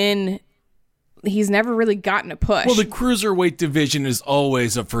gotten a push. Well, the cruiserweight division is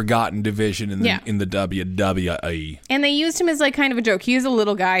always a forgotten division in the WWE. And they used him as like kind of a joke. He is a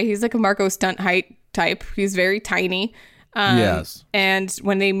little guy. He's like a Marco Stunt height type. He's very tiny. Yes. And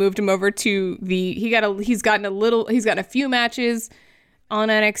when they moved him over to he's gotten a few matches on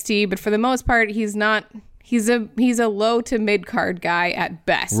NXT, but for the most part, he's a low to mid card guy at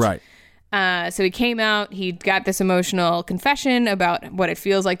best. Right. So he came out, he got this emotional confession about what it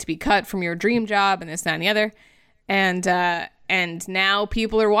feels like to be cut from your dream job and this, that, and the other. And now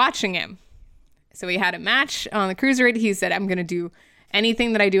people are watching him. So he had a match on the Cruiserweight. He said, I'm going to do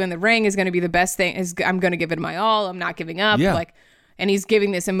anything that I do in the ring is going to be the best thing. I'm going to give it my all. I'm not giving up. Yeah. And he's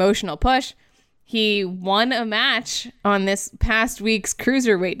giving this emotional push. He won a match on this past week's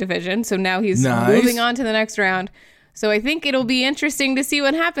Cruiserweight division. So now he's moving on to the next round. So I think it'll be interesting to see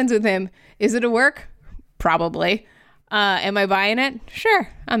what happens with him. Is it a work? Probably. Am I buying it? Sure,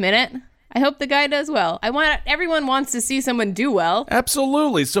 I'm in it. I hope the guy does well. Everyone wants to see someone do well.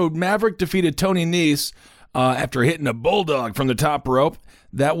 Absolutely. So Maverick defeated Tony Nese after hitting a bulldog from the top rope.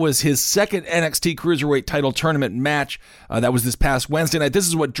 That was his second NXT Cruiserweight title tournament match. That was this past Wednesday night. This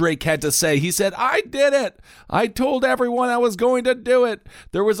is what Drake had to say. He said, I did it. I told everyone I was going to do it.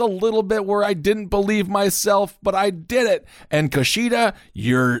 There was a little bit where I didn't believe myself, but I did it. And Kushida,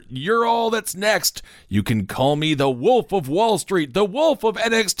 you're all that's next. You can call me the Wolf of Wall Street, the Wolf of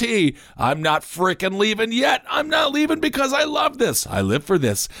NXT. I'm not frickin' leaving yet. I'm not leaving because I love this. I live for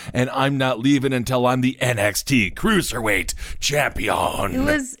this. And I'm not leaving until I'm the NXT Cruiserweight Champion.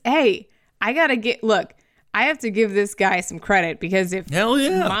 I have to give this guy some credit, because if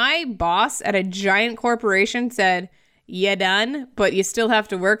my boss at a giant corporation said, you done, but you still have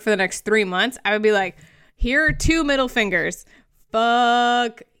to work for the next 3 months, I would be like, here are 2 middle fingers.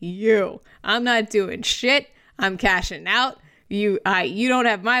 Fuck you. I'm not doing shit. I'm cashing out. You don't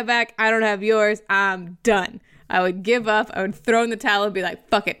have my back. I don't have yours. I'm done. I would give up. I would throw in the towel and be like,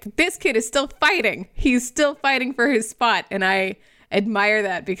 fuck it. This kid is still fighting. He's still fighting for his spot. And I admire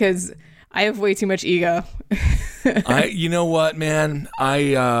that, because I have way too much ego. You know what, man?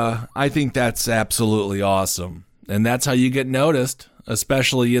 I think that's absolutely awesome. And that's how you get noticed,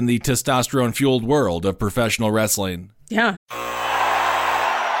 especially in the testosterone-fueled world of professional wrestling. Yeah.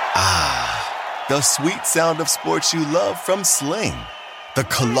 The sweet sound of sports you love from Sling. The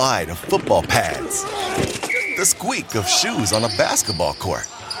collide of football pads. The squeak of shoes on a basketball court.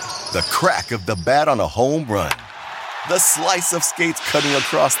 The crack of the bat on a home run. The slice of skates cutting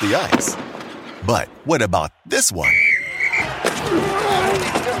across the ice. But what about this one?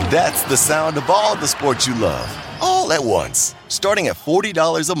 That's the sound of all the sports you love, all at once. Starting at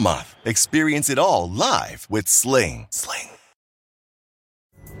 $40 a month. Experience it all live with Sling.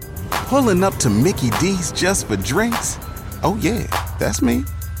 Pulling up to Mickey D's just for drinks? Oh yeah, that's me.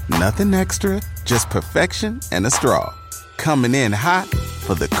 Nothing extra, just perfection and a straw. Coming in hot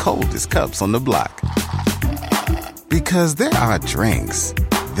for the coldest cups on the block. Because there are drinks.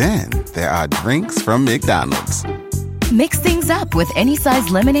 Then there are drinks from McDonald's. Mix things up with any size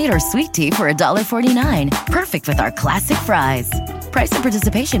lemonade or sweet tea for $1.49. Perfect with our classic fries. Price and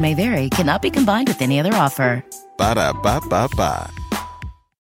participation may vary. Cannot be combined with any other offer. Ba-da-ba-ba-ba.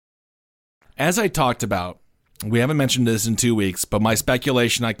 As I talked about, we haven't mentioned this in 2 weeks, but my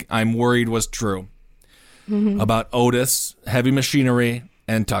speculation I'm worried was true. Mm-hmm. About Otis, Heavy Machinery,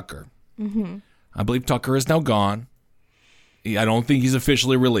 and Tucker. Mm-hmm. I believe Tucker is now gone. I don't think he's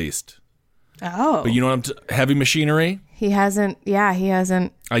officially released. Oh. But you know what Heavy Machinery? He hasn't. Yeah, he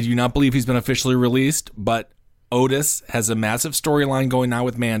hasn't. I do not believe he's been officially released, but Otis has a massive storyline going on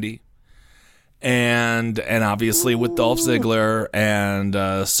with Mandy. And obviously with Dolph Ziggler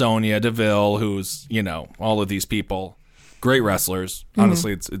and Sonya Deville, who's, all of these people. Great wrestlers.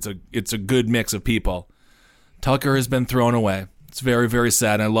 Honestly, it's a good mix of people. Tucker has been thrown away. It's very, very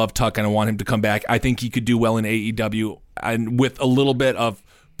sad. I love Tuck, and I want him to come back. I think he could do well in AEW, and with a little bit of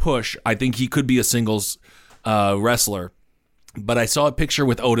push, I think he could be a singles wrestler. But I saw a picture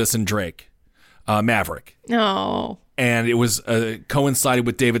with Otis and Drake, Maverick. No. And it was coincided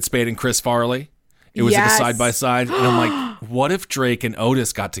with David Spade and Chris Farley. It was like a side-by-side. And I'm like, what if Drake and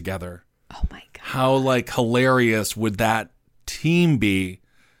Otis got together? Oh, my God. How, like, hilarious would that team be?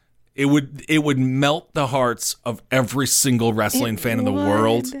 It would melt the hearts of every single wrestling fan in the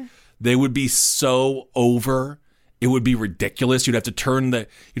world. They would be so over. It would be ridiculous. You'd have to turn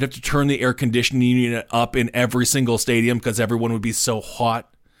the air conditioning unit up in every single stadium because everyone would be so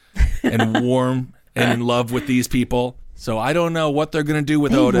hot and warm and in love with these people. So I don't know what they're gonna do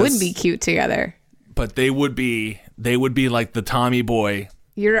with Otis. They would be cute together. But they would be like the Tommy Boy.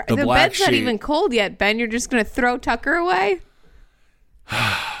 The Black bed's not Sheep. even cold yet, Ben. You're just gonna throw Tucker away?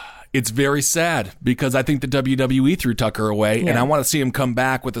 It's very sad because I think the WWE threw Tucker away, and I want to see him come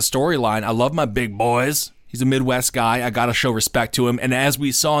back with a storyline. I love my big boys. He's a Midwest guy. I got to show respect to him. And as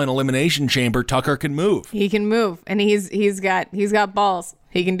we saw in Elimination Chamber, Tucker can move. He can move, and he's got balls.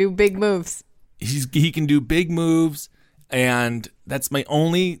 He can do big moves. He can do big moves, and that's my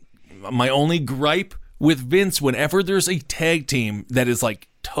only gripe with Vince. Whenever there's a tag team that is like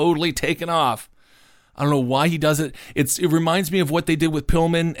totally taken off, I don't know why he does it. It reminds me of what they did with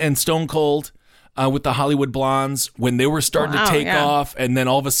Pillman and Stone Cold with the Hollywood Blondes when they were starting to take off, and then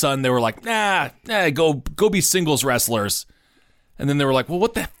all of a sudden they were like, go be singles wrestlers. And then they were like, well,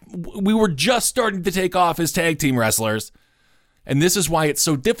 we were just starting to take off as tag team wrestlers. And this is why it's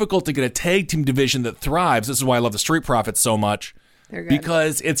so difficult to get a tag team division that thrives. This is why I love the Street Profits so much. They're good.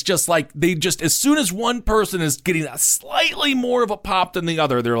 Because it's just like as soon as one person is getting a slightly more of a pop than the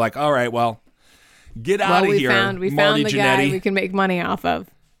other, they're like, all right, well, get out of here. We Marty found the Jannetty. guy we can make money off of.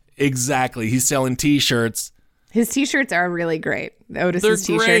 Exactly. He's selling T-shirts. His T-shirts are really great. Otis's They're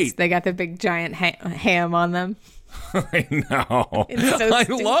T-shirts, great. they got the big giant ham on them. I know. It's so I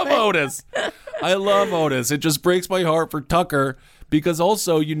stupid. love Otis. I love Otis. It just breaks my heart for Tucker because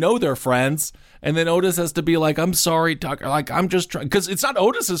also, they're friends. And then Otis has to be like, I'm sorry, Tucker. Like, I'm just trying. Because it's not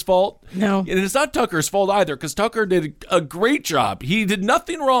Otis's fault. No. And it's not Tucker's fault either because Tucker did a great job. He did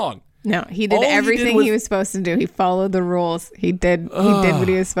nothing wrong. No, he did everything he was supposed to do. He followed the rules. He did what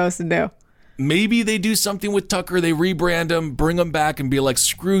he was supposed to do. Maybe they do something with Tucker. They rebrand him, bring him back, and be like,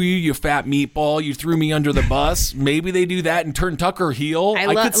 screw you, you fat meatball. You threw me under the bus. Maybe they do that and turn Tucker heel. I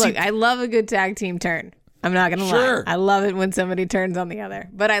love a good tag team turn. I'm not going to lie. I love it when somebody turns on the other.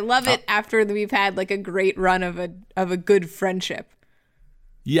 But I love it after we've had like a great run of a good friendship.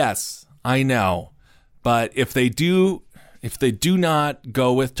 Yes, I know. But if they do not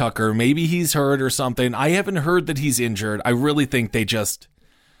go with Tucker, maybe he's hurt or something. I haven't heard that he's injured. I really think they're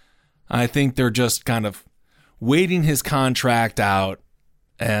just kind of waiting his contract out.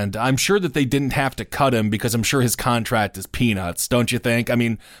 And I'm sure that they didn't have to cut him because I'm sure his contract is peanuts, don't you think? I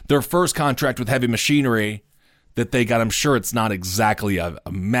mean, their first contract with Heavy Machinery that they got, I'm sure it's not exactly a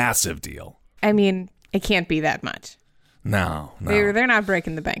massive deal. I mean, it can't be that much. No. They're not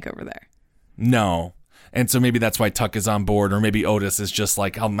breaking the bank over there. No. And so maybe that's why Tuck is on board, or maybe Otis is just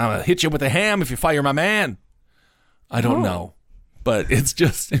like, I'm going to hit you with a ham if you fire my man. I don't know. But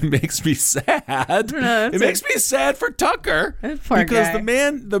it makes me sad. It makes me sad for Tucker. Poor because guy.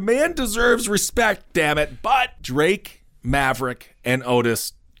 the man deserves respect, damn it. But Drake, Maverick, and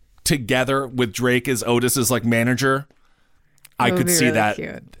Otis together with Drake as Otis's like manager, I could see really that.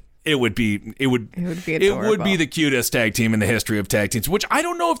 Cute. It would be the cutest tag team in the history of tag teams, which I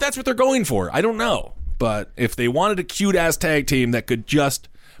don't know if that's what they're going for. I don't know. But if they wanted a cute ass tag team that could just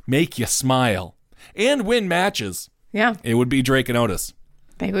make you smile and win matches, it would be Drake and Otis.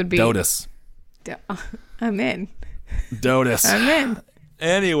 They would be Dotis. I'm in. Dotis. I'm in.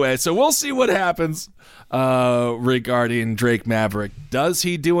 Anyway, so we'll see what happens regarding Drake Maverick. Does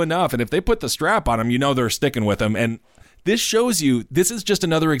he do enough? And if they put the strap on him, they're sticking with him. And this shows you, this is just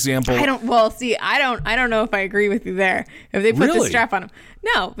another example. I don't know if I agree with you there. If they put the strap on him.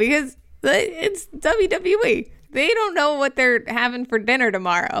 No, because it's WWE. They don't know what they're having for dinner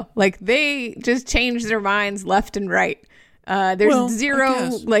tomorrow. Like, they just change their minds left and right. There's zero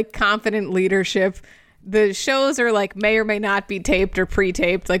like confident leadership. The shows are like may or may not be taped or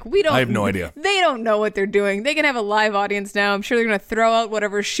pre-taped. Like, I have no idea. They don't know what they're doing. They can have a live audience now. I'm sure they're going to throw out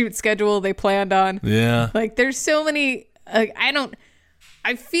whatever shoot schedule they planned on. Yeah. Like, there's so many.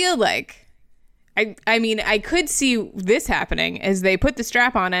 I feel like, I mean, I could see this happening as they put the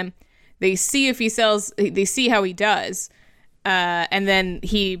strap on him. They see if he sells. They see how he does, and then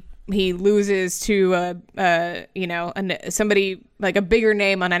he loses to somebody like a bigger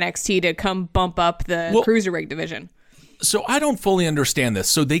name on NXT to come bump up the cruiserweight division. So I don't fully understand this.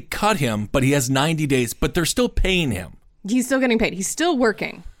 So they cut him, but he has 90 days, but they're still paying him. He's still getting paid. He's still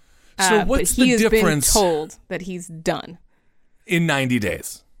working. So what's but the difference? He has been told that he's done. In 90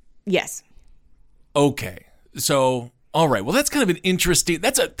 days? Yes. Okay. So, all right. Well, that's kind of an interesting...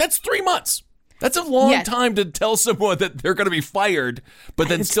 That's 3 months. That's a long time to tell someone that they're going to be fired, but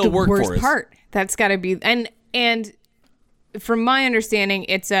then still work for us. That's the worst part. That's got to be... And from my understanding,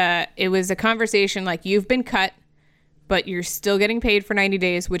 it was a conversation like, you've been cut, but you're still getting paid for 90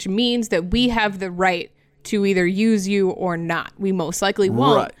 days, which means that we have the right to either use you or not. We most likely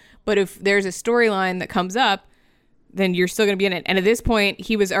won't. Right. But if there's a storyline that comes up, then you're still going to be in it. And at this point,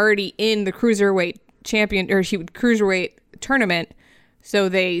 he was already in the cruiserweight cruiserweight tournament, so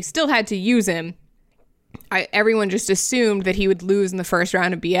they still had to use him. Everyone just assumed that he would lose in the first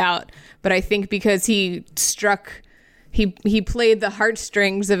round and be out. But I think because he played the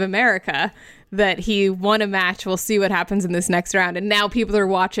heartstrings of America, that he won a match. We'll see what happens in this next round. And now people are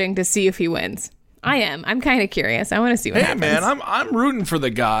watching to see if he wins. I'm kind of curious. I want to see what happens. Hey, man, I'm rooting for the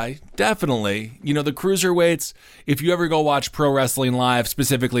guy. Definitely. You know, the cruiserweights, if you ever go watch Pro Wrestling Live,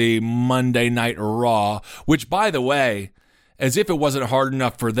 specifically Monday Night Raw, which, by the way, as if it wasn't hard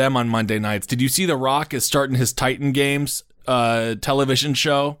enough for them on Monday nights, did you see The Rock is starting his Titan Games television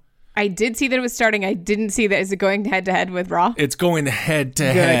show? I did see that it was starting. I didn't see that. Is it going head-to-head with Raw? It's going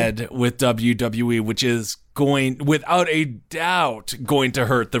head-to-head with WWE, which is going, without a doubt, going to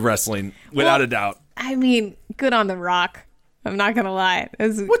hurt the wrestling. Without a doubt. I mean, good on The Rock. I'm not going to lie.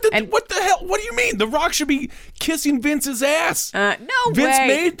 What the hell? What do you mean? The Rock should be kissing Vince's ass. No Vince way.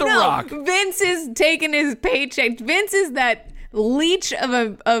 made The Rock. Vince is taking his paycheck. Vince is that leech of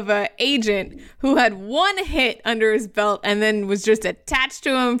a agent who had one hit under his belt and then was just attached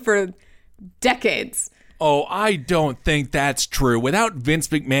to him for decades. Oh, I don't think that's true. Without Vince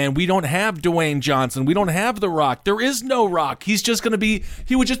McMahon, we don't have Dwayne Johnson. We don't have The Rock. There is no Rock. He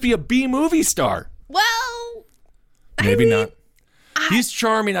would just be a B movie star. Well, maybe not. He's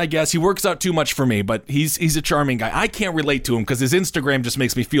charming, I guess. He works out too much for me, but he's a charming guy. I can't relate to him because his Instagram just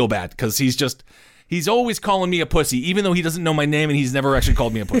makes me feel bad because he's always calling me a pussy, even though he doesn't know my name and he's never actually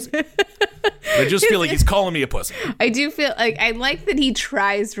called me a pussy. I just feel like he's calling me a pussy. I do feel like I like that he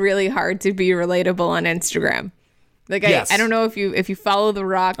tries really hard to be relatable on Instagram. Like yes. I don't know if you follow The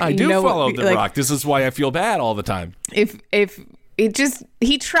Rock. I do follow The Rock. This is why I feel bad all the time.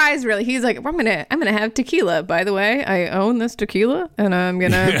 He tries really. He's like, I'm gonna have tequila. By the way, I own this tequila, and I'm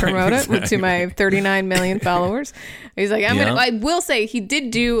gonna promote it to my 39 million followers. He's like, I will say he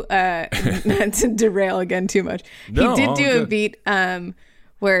did do not to derail again too much. He did do a beat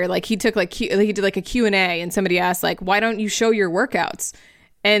where like he took like he did like a Q&A, and somebody asked like, why don't you show your workouts?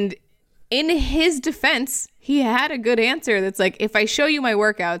 And in his defense, he had a good answer. That's like, if I show you my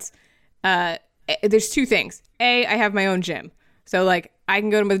workouts, there's two things. A, I have my own gym. So, like, I can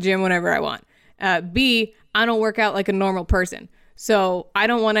go to the gym whenever I want. B, I don't work out like a normal person. So, I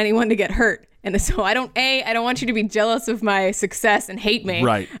don't want anyone to get hurt. And so, I don't want you to be jealous of my success and hate me.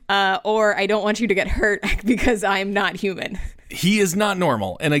 Right. Or I don't want you to get hurt because I'm not human. He is not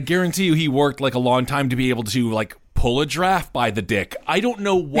normal. And I guarantee you he worked, like, a long time to be able to, like, pull a giraffe by the dick. I don't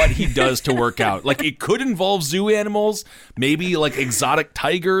know what he does to work out. Like, it could involve zoo animals, maybe like exotic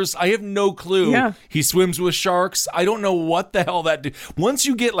tigers. I have no clue. Yeah. He swims with sharks. I don't know what the hell that do. Once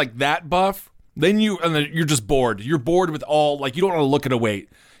you get like that buff, then you're just bored. You're bored with all, like, you don't want to look at a weight.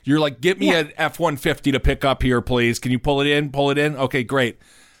 You're like, get me an F-150 to pick up here, please. Can you pull it in? Pull it in? Okay, great.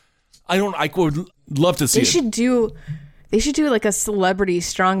 I would love to see it. They should do like a celebrity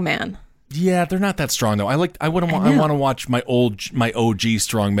strongman. Yeah, they're not that strong though. I want to watch my OG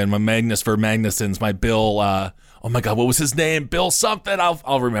strongmen, my Magnus for Magnusons, my Bill. Oh my God, what was his name? Bill something.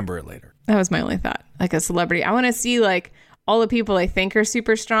 I'll remember it later. That was my only thought. Like a celebrity. I want to see like all the people I think are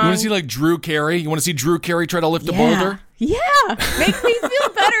super strong. You want to see like Drew Carey? You want to see Drew Carey try to lift a boulder? Yeah, make me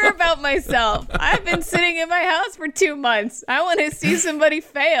feel better about myself. I've been sitting in my house for 2 months. I want to see somebody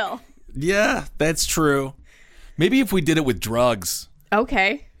fail. Yeah, that's true. Maybe if we did it with drugs.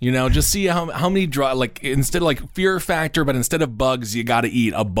 Okay. You know, just see how many drugs, like, instead of like Fear Factor, but instead of bugs, you got to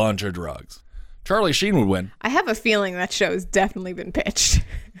eat a bunch of drugs. Charlie Sheen would win. I have a feeling that show's definitely been pitched.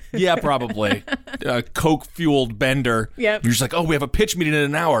 Yeah, probably. Coke-fueled bender. Yep. You're just like, oh, we have a pitch meeting in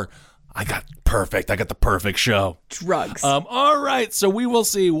an hour. I got the perfect show. Drugs. All right, so we will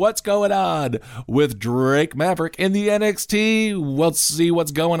see what's going on with Drake Maverick in the NXT. We'll see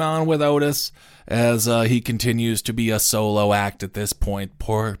what's going on with Otis as he continues to be a solo act at this point.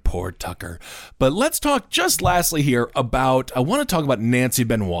 Poor Tucker. But let's talk just lastly here I want to talk about Nancy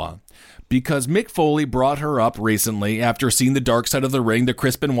Benoit. Because Mick Foley brought her up recently after seeing the Dark Side of the Ring, the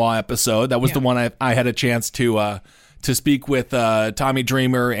Chris Benoit episode. That was the one I had a chance to to speak with Tommy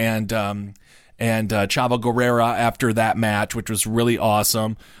Dreamer and Chavo Guerrero after that match, which was really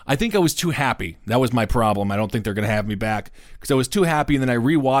awesome. I think I was too happy. That was my problem. I don't think they're going to have me back because I was too happy, and then I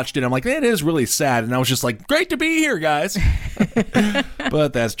rewatched it. I'm like, it is really sad, and I was just like, great to be here, guys.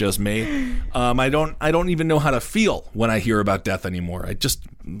 But that's just me. I don't even know how to feel when I hear about death anymore. I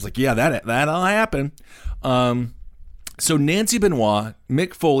was like, yeah, that'll happen. So Nancy Benoit,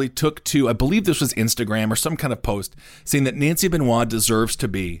 Mick Foley took to, I believe this was Instagram or some kind of post, saying that Nancy Benoit deserves to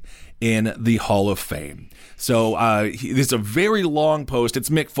be in the Hall of Fame. So it's a very long post. It's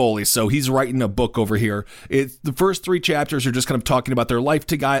Mick Foley, so he's writing a book over here. The first 3 chapters are just kind of talking about their life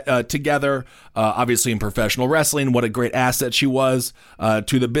together, obviously in professional wrestling, what a great asset she was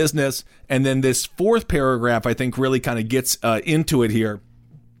to the business. And then this 4th paragraph, I think, really kind of gets into it here,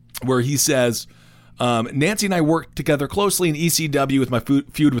 where he says, Nancy and I worked together closely in ECW with my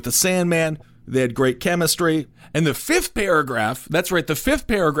feud with the Sandman. They had great chemistry. And the 5th paragraph, that's right, the 5th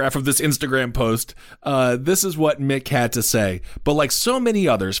paragraph of this Instagram post, this is what Mick had to say. But like so many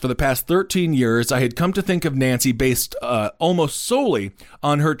others, for the past 13 years, I had come to think of Nancy based almost solely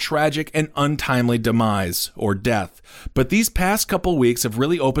on her tragic and untimely demise or death. But these past couple weeks have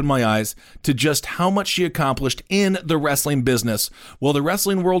really opened my eyes to just how much she accomplished in the wrestling business. While the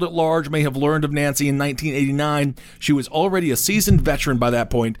wrestling world at large may have learned of Nancy in 1989, she was already a seasoned veteran by that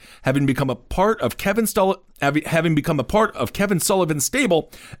point, having become a part of Kevin Sullivan's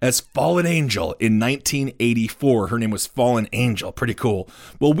stable as Fallen Angel in 1984. Her name was Fallen Angel. Pretty cool.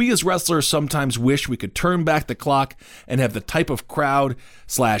 Well, we as wrestlers sometimes wish we could turn back the clock and have the type of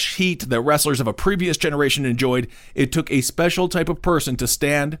crowd/heat that wrestlers of a previous generation enjoyed. It took a special type of person to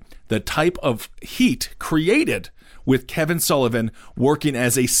stand the type of heat created with Kevin Sullivan working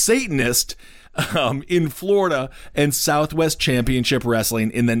as a Satanist in Florida and Southwest Championship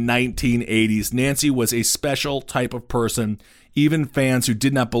Wrestling in the 1980s. Nancy was a special type of person. Even fans who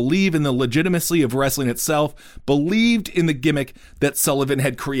did not believe in the legitimacy of wrestling itself believed in the gimmick that Sullivan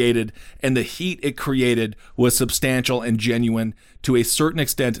had created, and the heat it created was substantial and genuine. To a certain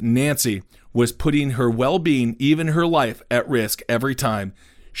extent, Nancy was putting her well-being, even her life, at risk every time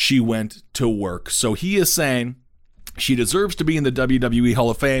she went to work. So he is saying she deserves to be in the WWE Hall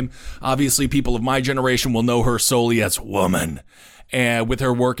of Fame. Obviously, people of my generation will know her solely as Woman. And with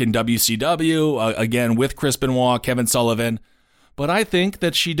her work in WCW, again, with Chris Benoit, Kevin Sullivan. But I think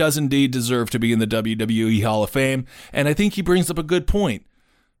that she does indeed deserve to be in the WWE Hall of Fame. And I think he brings up a good point.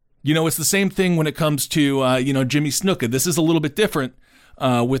 You know, it's the same thing when it comes to, Jimmy Snuka. This is a little bit different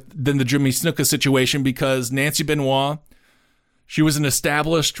than the Jimmy Snuka situation because Nancy Benoit, she was an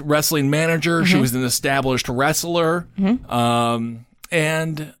established wrestling manager. Mm-hmm. She was an established wrestler. Mm-hmm.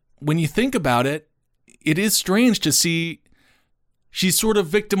 And when you think about it, it is strange to see she's sort of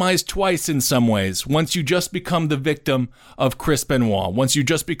victimized twice in some ways. Once you just become the victim of Chris Benoit, once you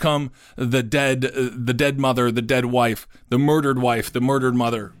just become the dead mother, the dead wife, the murdered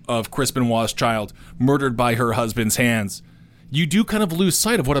mother of Chris Benoit's child, murdered by her husband's hands, you do kind of lose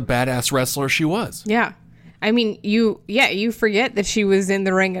sight of what a badass wrestler she was. Yeah. I mean, you forget that she was in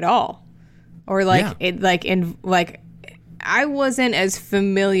the ring at all. Or I wasn't as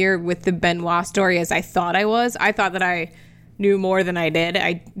familiar with the Benoit story as I thought I was. I thought that I knew more than I did.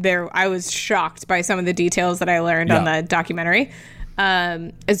 I was shocked by some of the details that I learned on the documentary,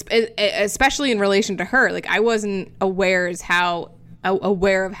 especially in relation to her. Like I wasn't aware of how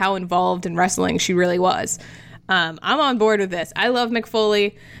involved in wrestling she really was. I'm on board with this. I love Mick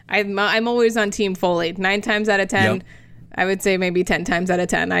Foley. I'm always on Team Foley. 9 times out of 10. Yep. I would say maybe 10 times out of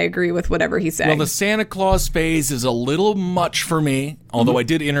 10. I agree with whatever he's saying. Well, the Santa Claus phase is a little much for me, although I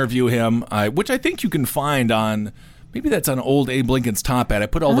did interview him, which I think you can find on, maybe that's on old Abe Lincoln's Top Hat. I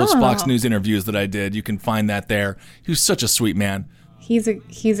put all those Fox News interviews that I did. You can find that there. He was such a sweet man. He's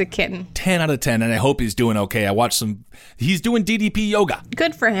a kitten. 10 out of 10, and I hope he's doing okay. I watched he's doing DDP yoga.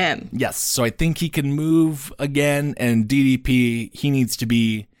 Good for him. Yes, so I think he can move again, and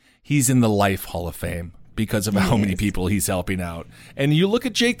DDP, he's in the Life Hall of Fame because of how many people he's helping out. And you look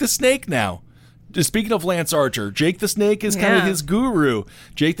at Jake the Snake now. Speaking of Lance Archer, Jake the Snake is kind of his guru.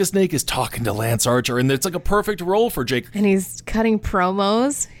 Jake the Snake is talking to Lance Archer, and it's like a perfect role for Jake. And he's cutting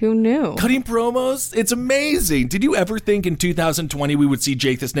promos. Who knew? Cutting promos? It's amazing. Did you ever think in 2020 we would see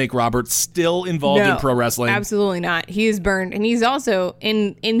Jake the Snake Roberts still involved in pro wrestling? Absolutely not. He is burned, and he's also,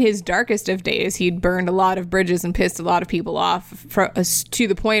 in his darkest of days, he'd burned a lot of bridges and pissed a lot of people off to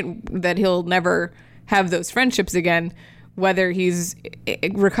the point that he'll never have those friendships again, whether he's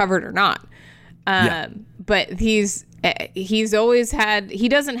recovered or not. But but he's always he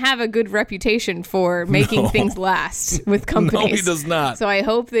doesn't have a good reputation for making things last with companies. No, he does not. So I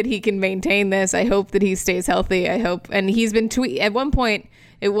hope that he can maintain this. I hope that he stays healthy. And he's been at one point,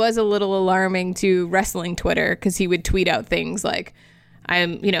 it was a little alarming to wrestling Twitter because he would tweet out things like,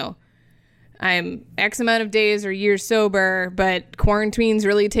 I'm X amount of days or years sober, but quarantine's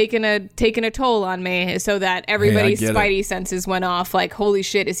really taken a toll on me, so that everybody's spidey senses went off. Like, holy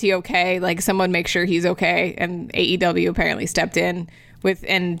shit, is he okay? Like, someone make sure he's okay. And AEW apparently stepped in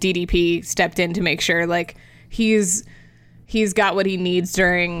and DDP stepped in to make sure like he's got what he needs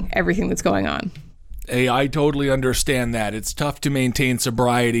during everything that's going on. Hey, I totally understand that. It's tough to maintain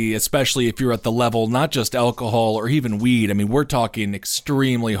sobriety, especially if you're at the level, not just alcohol or even weed. I mean, we're talking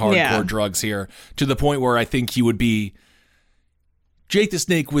extremely hardcore drugs here, to the point where I think he would be... Jake the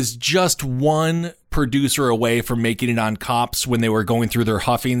Snake was just one producer away from making it on Cops when they were going through their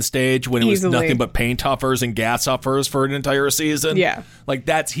huffing stage, when it was nothing but paint huffers and gas huffers for an entire season. Yeah. Like,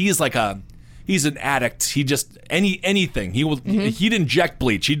 he's an addict. He just anything. He'd inject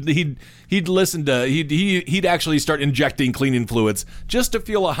bleach. He'd listen to he'd actually start injecting cleaning fluids just to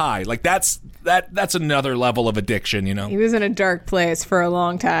feel a high. Like that's another level of addiction, you know. He was in a dark place for a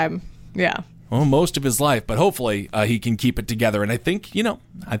long time. Yeah. Well, most of his life, but hopefully he can keep it together. And I think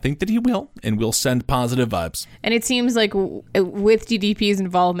that he will, and will send positive vibes. And it seems like with DDP's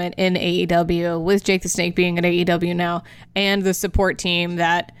involvement in AEW, with Jake the Snake being at AEW now, and the support team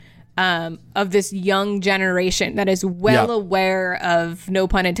that of this young generation that is aware of, no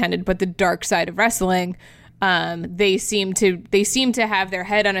pun intended, but the dark side of wrestling. They seem to have their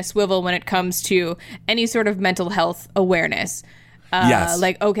head on a swivel when it comes to any sort of mental health awareness. Yes.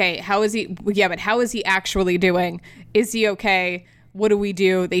 Like, okay, how is he? Yeah, but how is he actually doing? Is he okay? What do we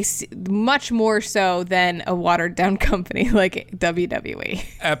do? Much more so than a watered down company like WWE.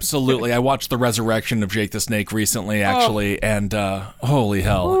 Absolutely. I watched the resurrection of Jake the Snake recently, actually, and holy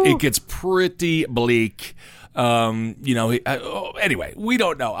hell, it gets pretty bleak. Anyway, we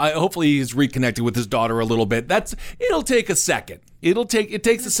don't know. Hopefully he's reconnected with his daughter a little bit. It'll take a second. It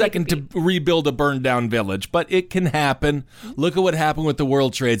takes a second to rebuild a burned down village, but it can happen. Look at what happened with the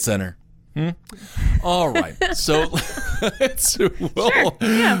World Trade Center. All right. So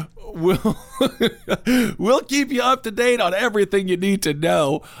we'll keep you up to date on everything you need to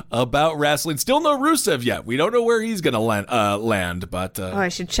know about wrestling. Still no Rusev yet. We don't know where he's going to land, but I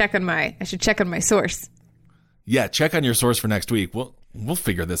should check on my source. Yeah, check on your source for next week. We'll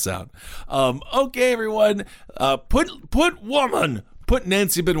figure this out. Okay, everyone. Put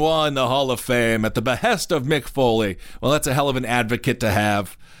Nancy Benoit in the Hall of Fame at the behest of Mick Foley. Well, that's a hell of an advocate to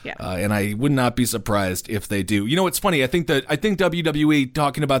have. Yeah. And I would not be surprised if they do. You know, it's funny. I think WWE,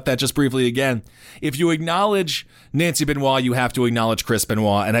 talking about that just briefly again, if you acknowledge Nancy Benoit, you have to acknowledge Chris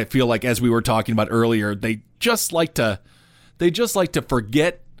Benoit. And I feel like, as we were talking about earlier, they just like to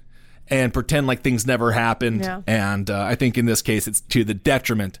forget and pretend like things never happened. Yeah. And I think in this case, it's to the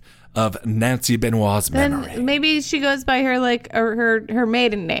detriment of Nancy Benoit's memory. Then maybe she goes by her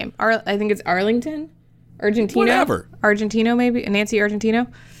maiden name. I think it's Arlington? Argentino? Whatever. Argentino, maybe? Nancy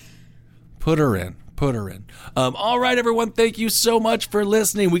Argentino? Put her in. All right, everyone. Thank you so much for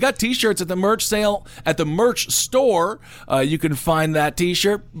listening. We got T-shirts at the merch sale at the merch store. You can find that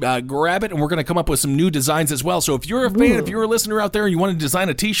T-shirt, grab it, and we're going to come up with some new designs as well. So if you're a fan, if you're a listener out there and you want to design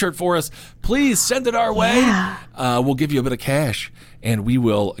a T-shirt for us, please send it our way. Yeah. We'll give you a bit of cash, and we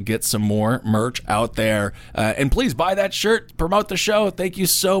will get some more merch out there. And please buy that shirt, promote the show. Thank you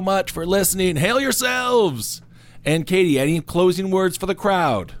so much for listening. Hail yourselves. And Katie, any closing words for the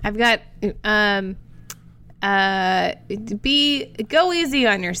crowd? I've got go easy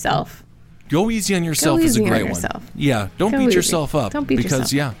on yourself. Go easy on yourself is a great one. Yeah, don't beat yourself up. Don't beat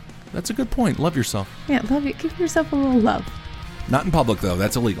yourself. Yeah, that's a good point. Love yourself. Yeah, love you. Give yourself a little love. Not in public though.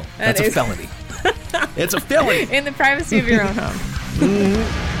 That's illegal. That's a felony. It's a felony. In the privacy of your own home.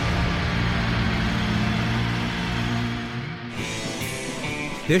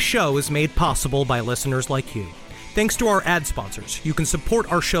 This show is made possible by listeners like you. Thanks to our ad sponsors, you can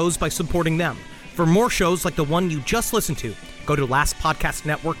support our shows by supporting them. For more shows like the one you just listened to, go to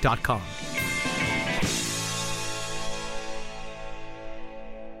lastpodcastnetwork.com.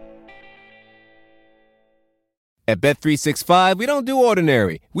 At Bet365, we don't do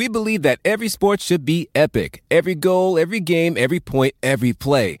ordinary. We believe that every sport should be epic. Every goal, every game, every point, every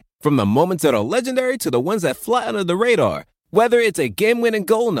play. From the moments that are legendary to the ones that fly under the radar. Whether it's a game-winning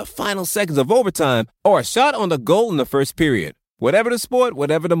goal in the final seconds of overtime or a shot on the goal in the first period. Whatever the sport,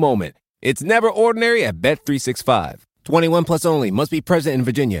 whatever the moment. It's never ordinary at Bet365. 21 plus only. Must be present in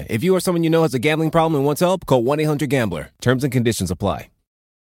Virginia. If you or someone you know has a gambling problem and wants help, call 1-800-GAMBLER. Terms and conditions apply.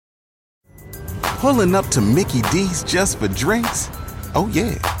 Pulling up to Mickey D's just for drinks? Oh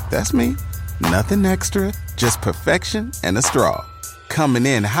yeah, that's me. Nothing extra, just perfection and a straw. Coming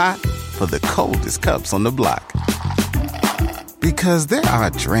in hot for the coldest cups on the block. Because there are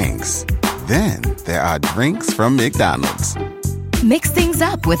drinks. Then there are drinks from McDonald's. Mix things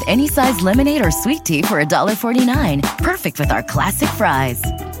up with any size lemonade or sweet tea for $1.49. Perfect with our classic fries.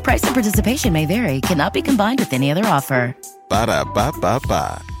 Price and participation may vary. Cannot be combined with any other offer.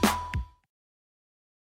 Ba-da-ba-ba-ba.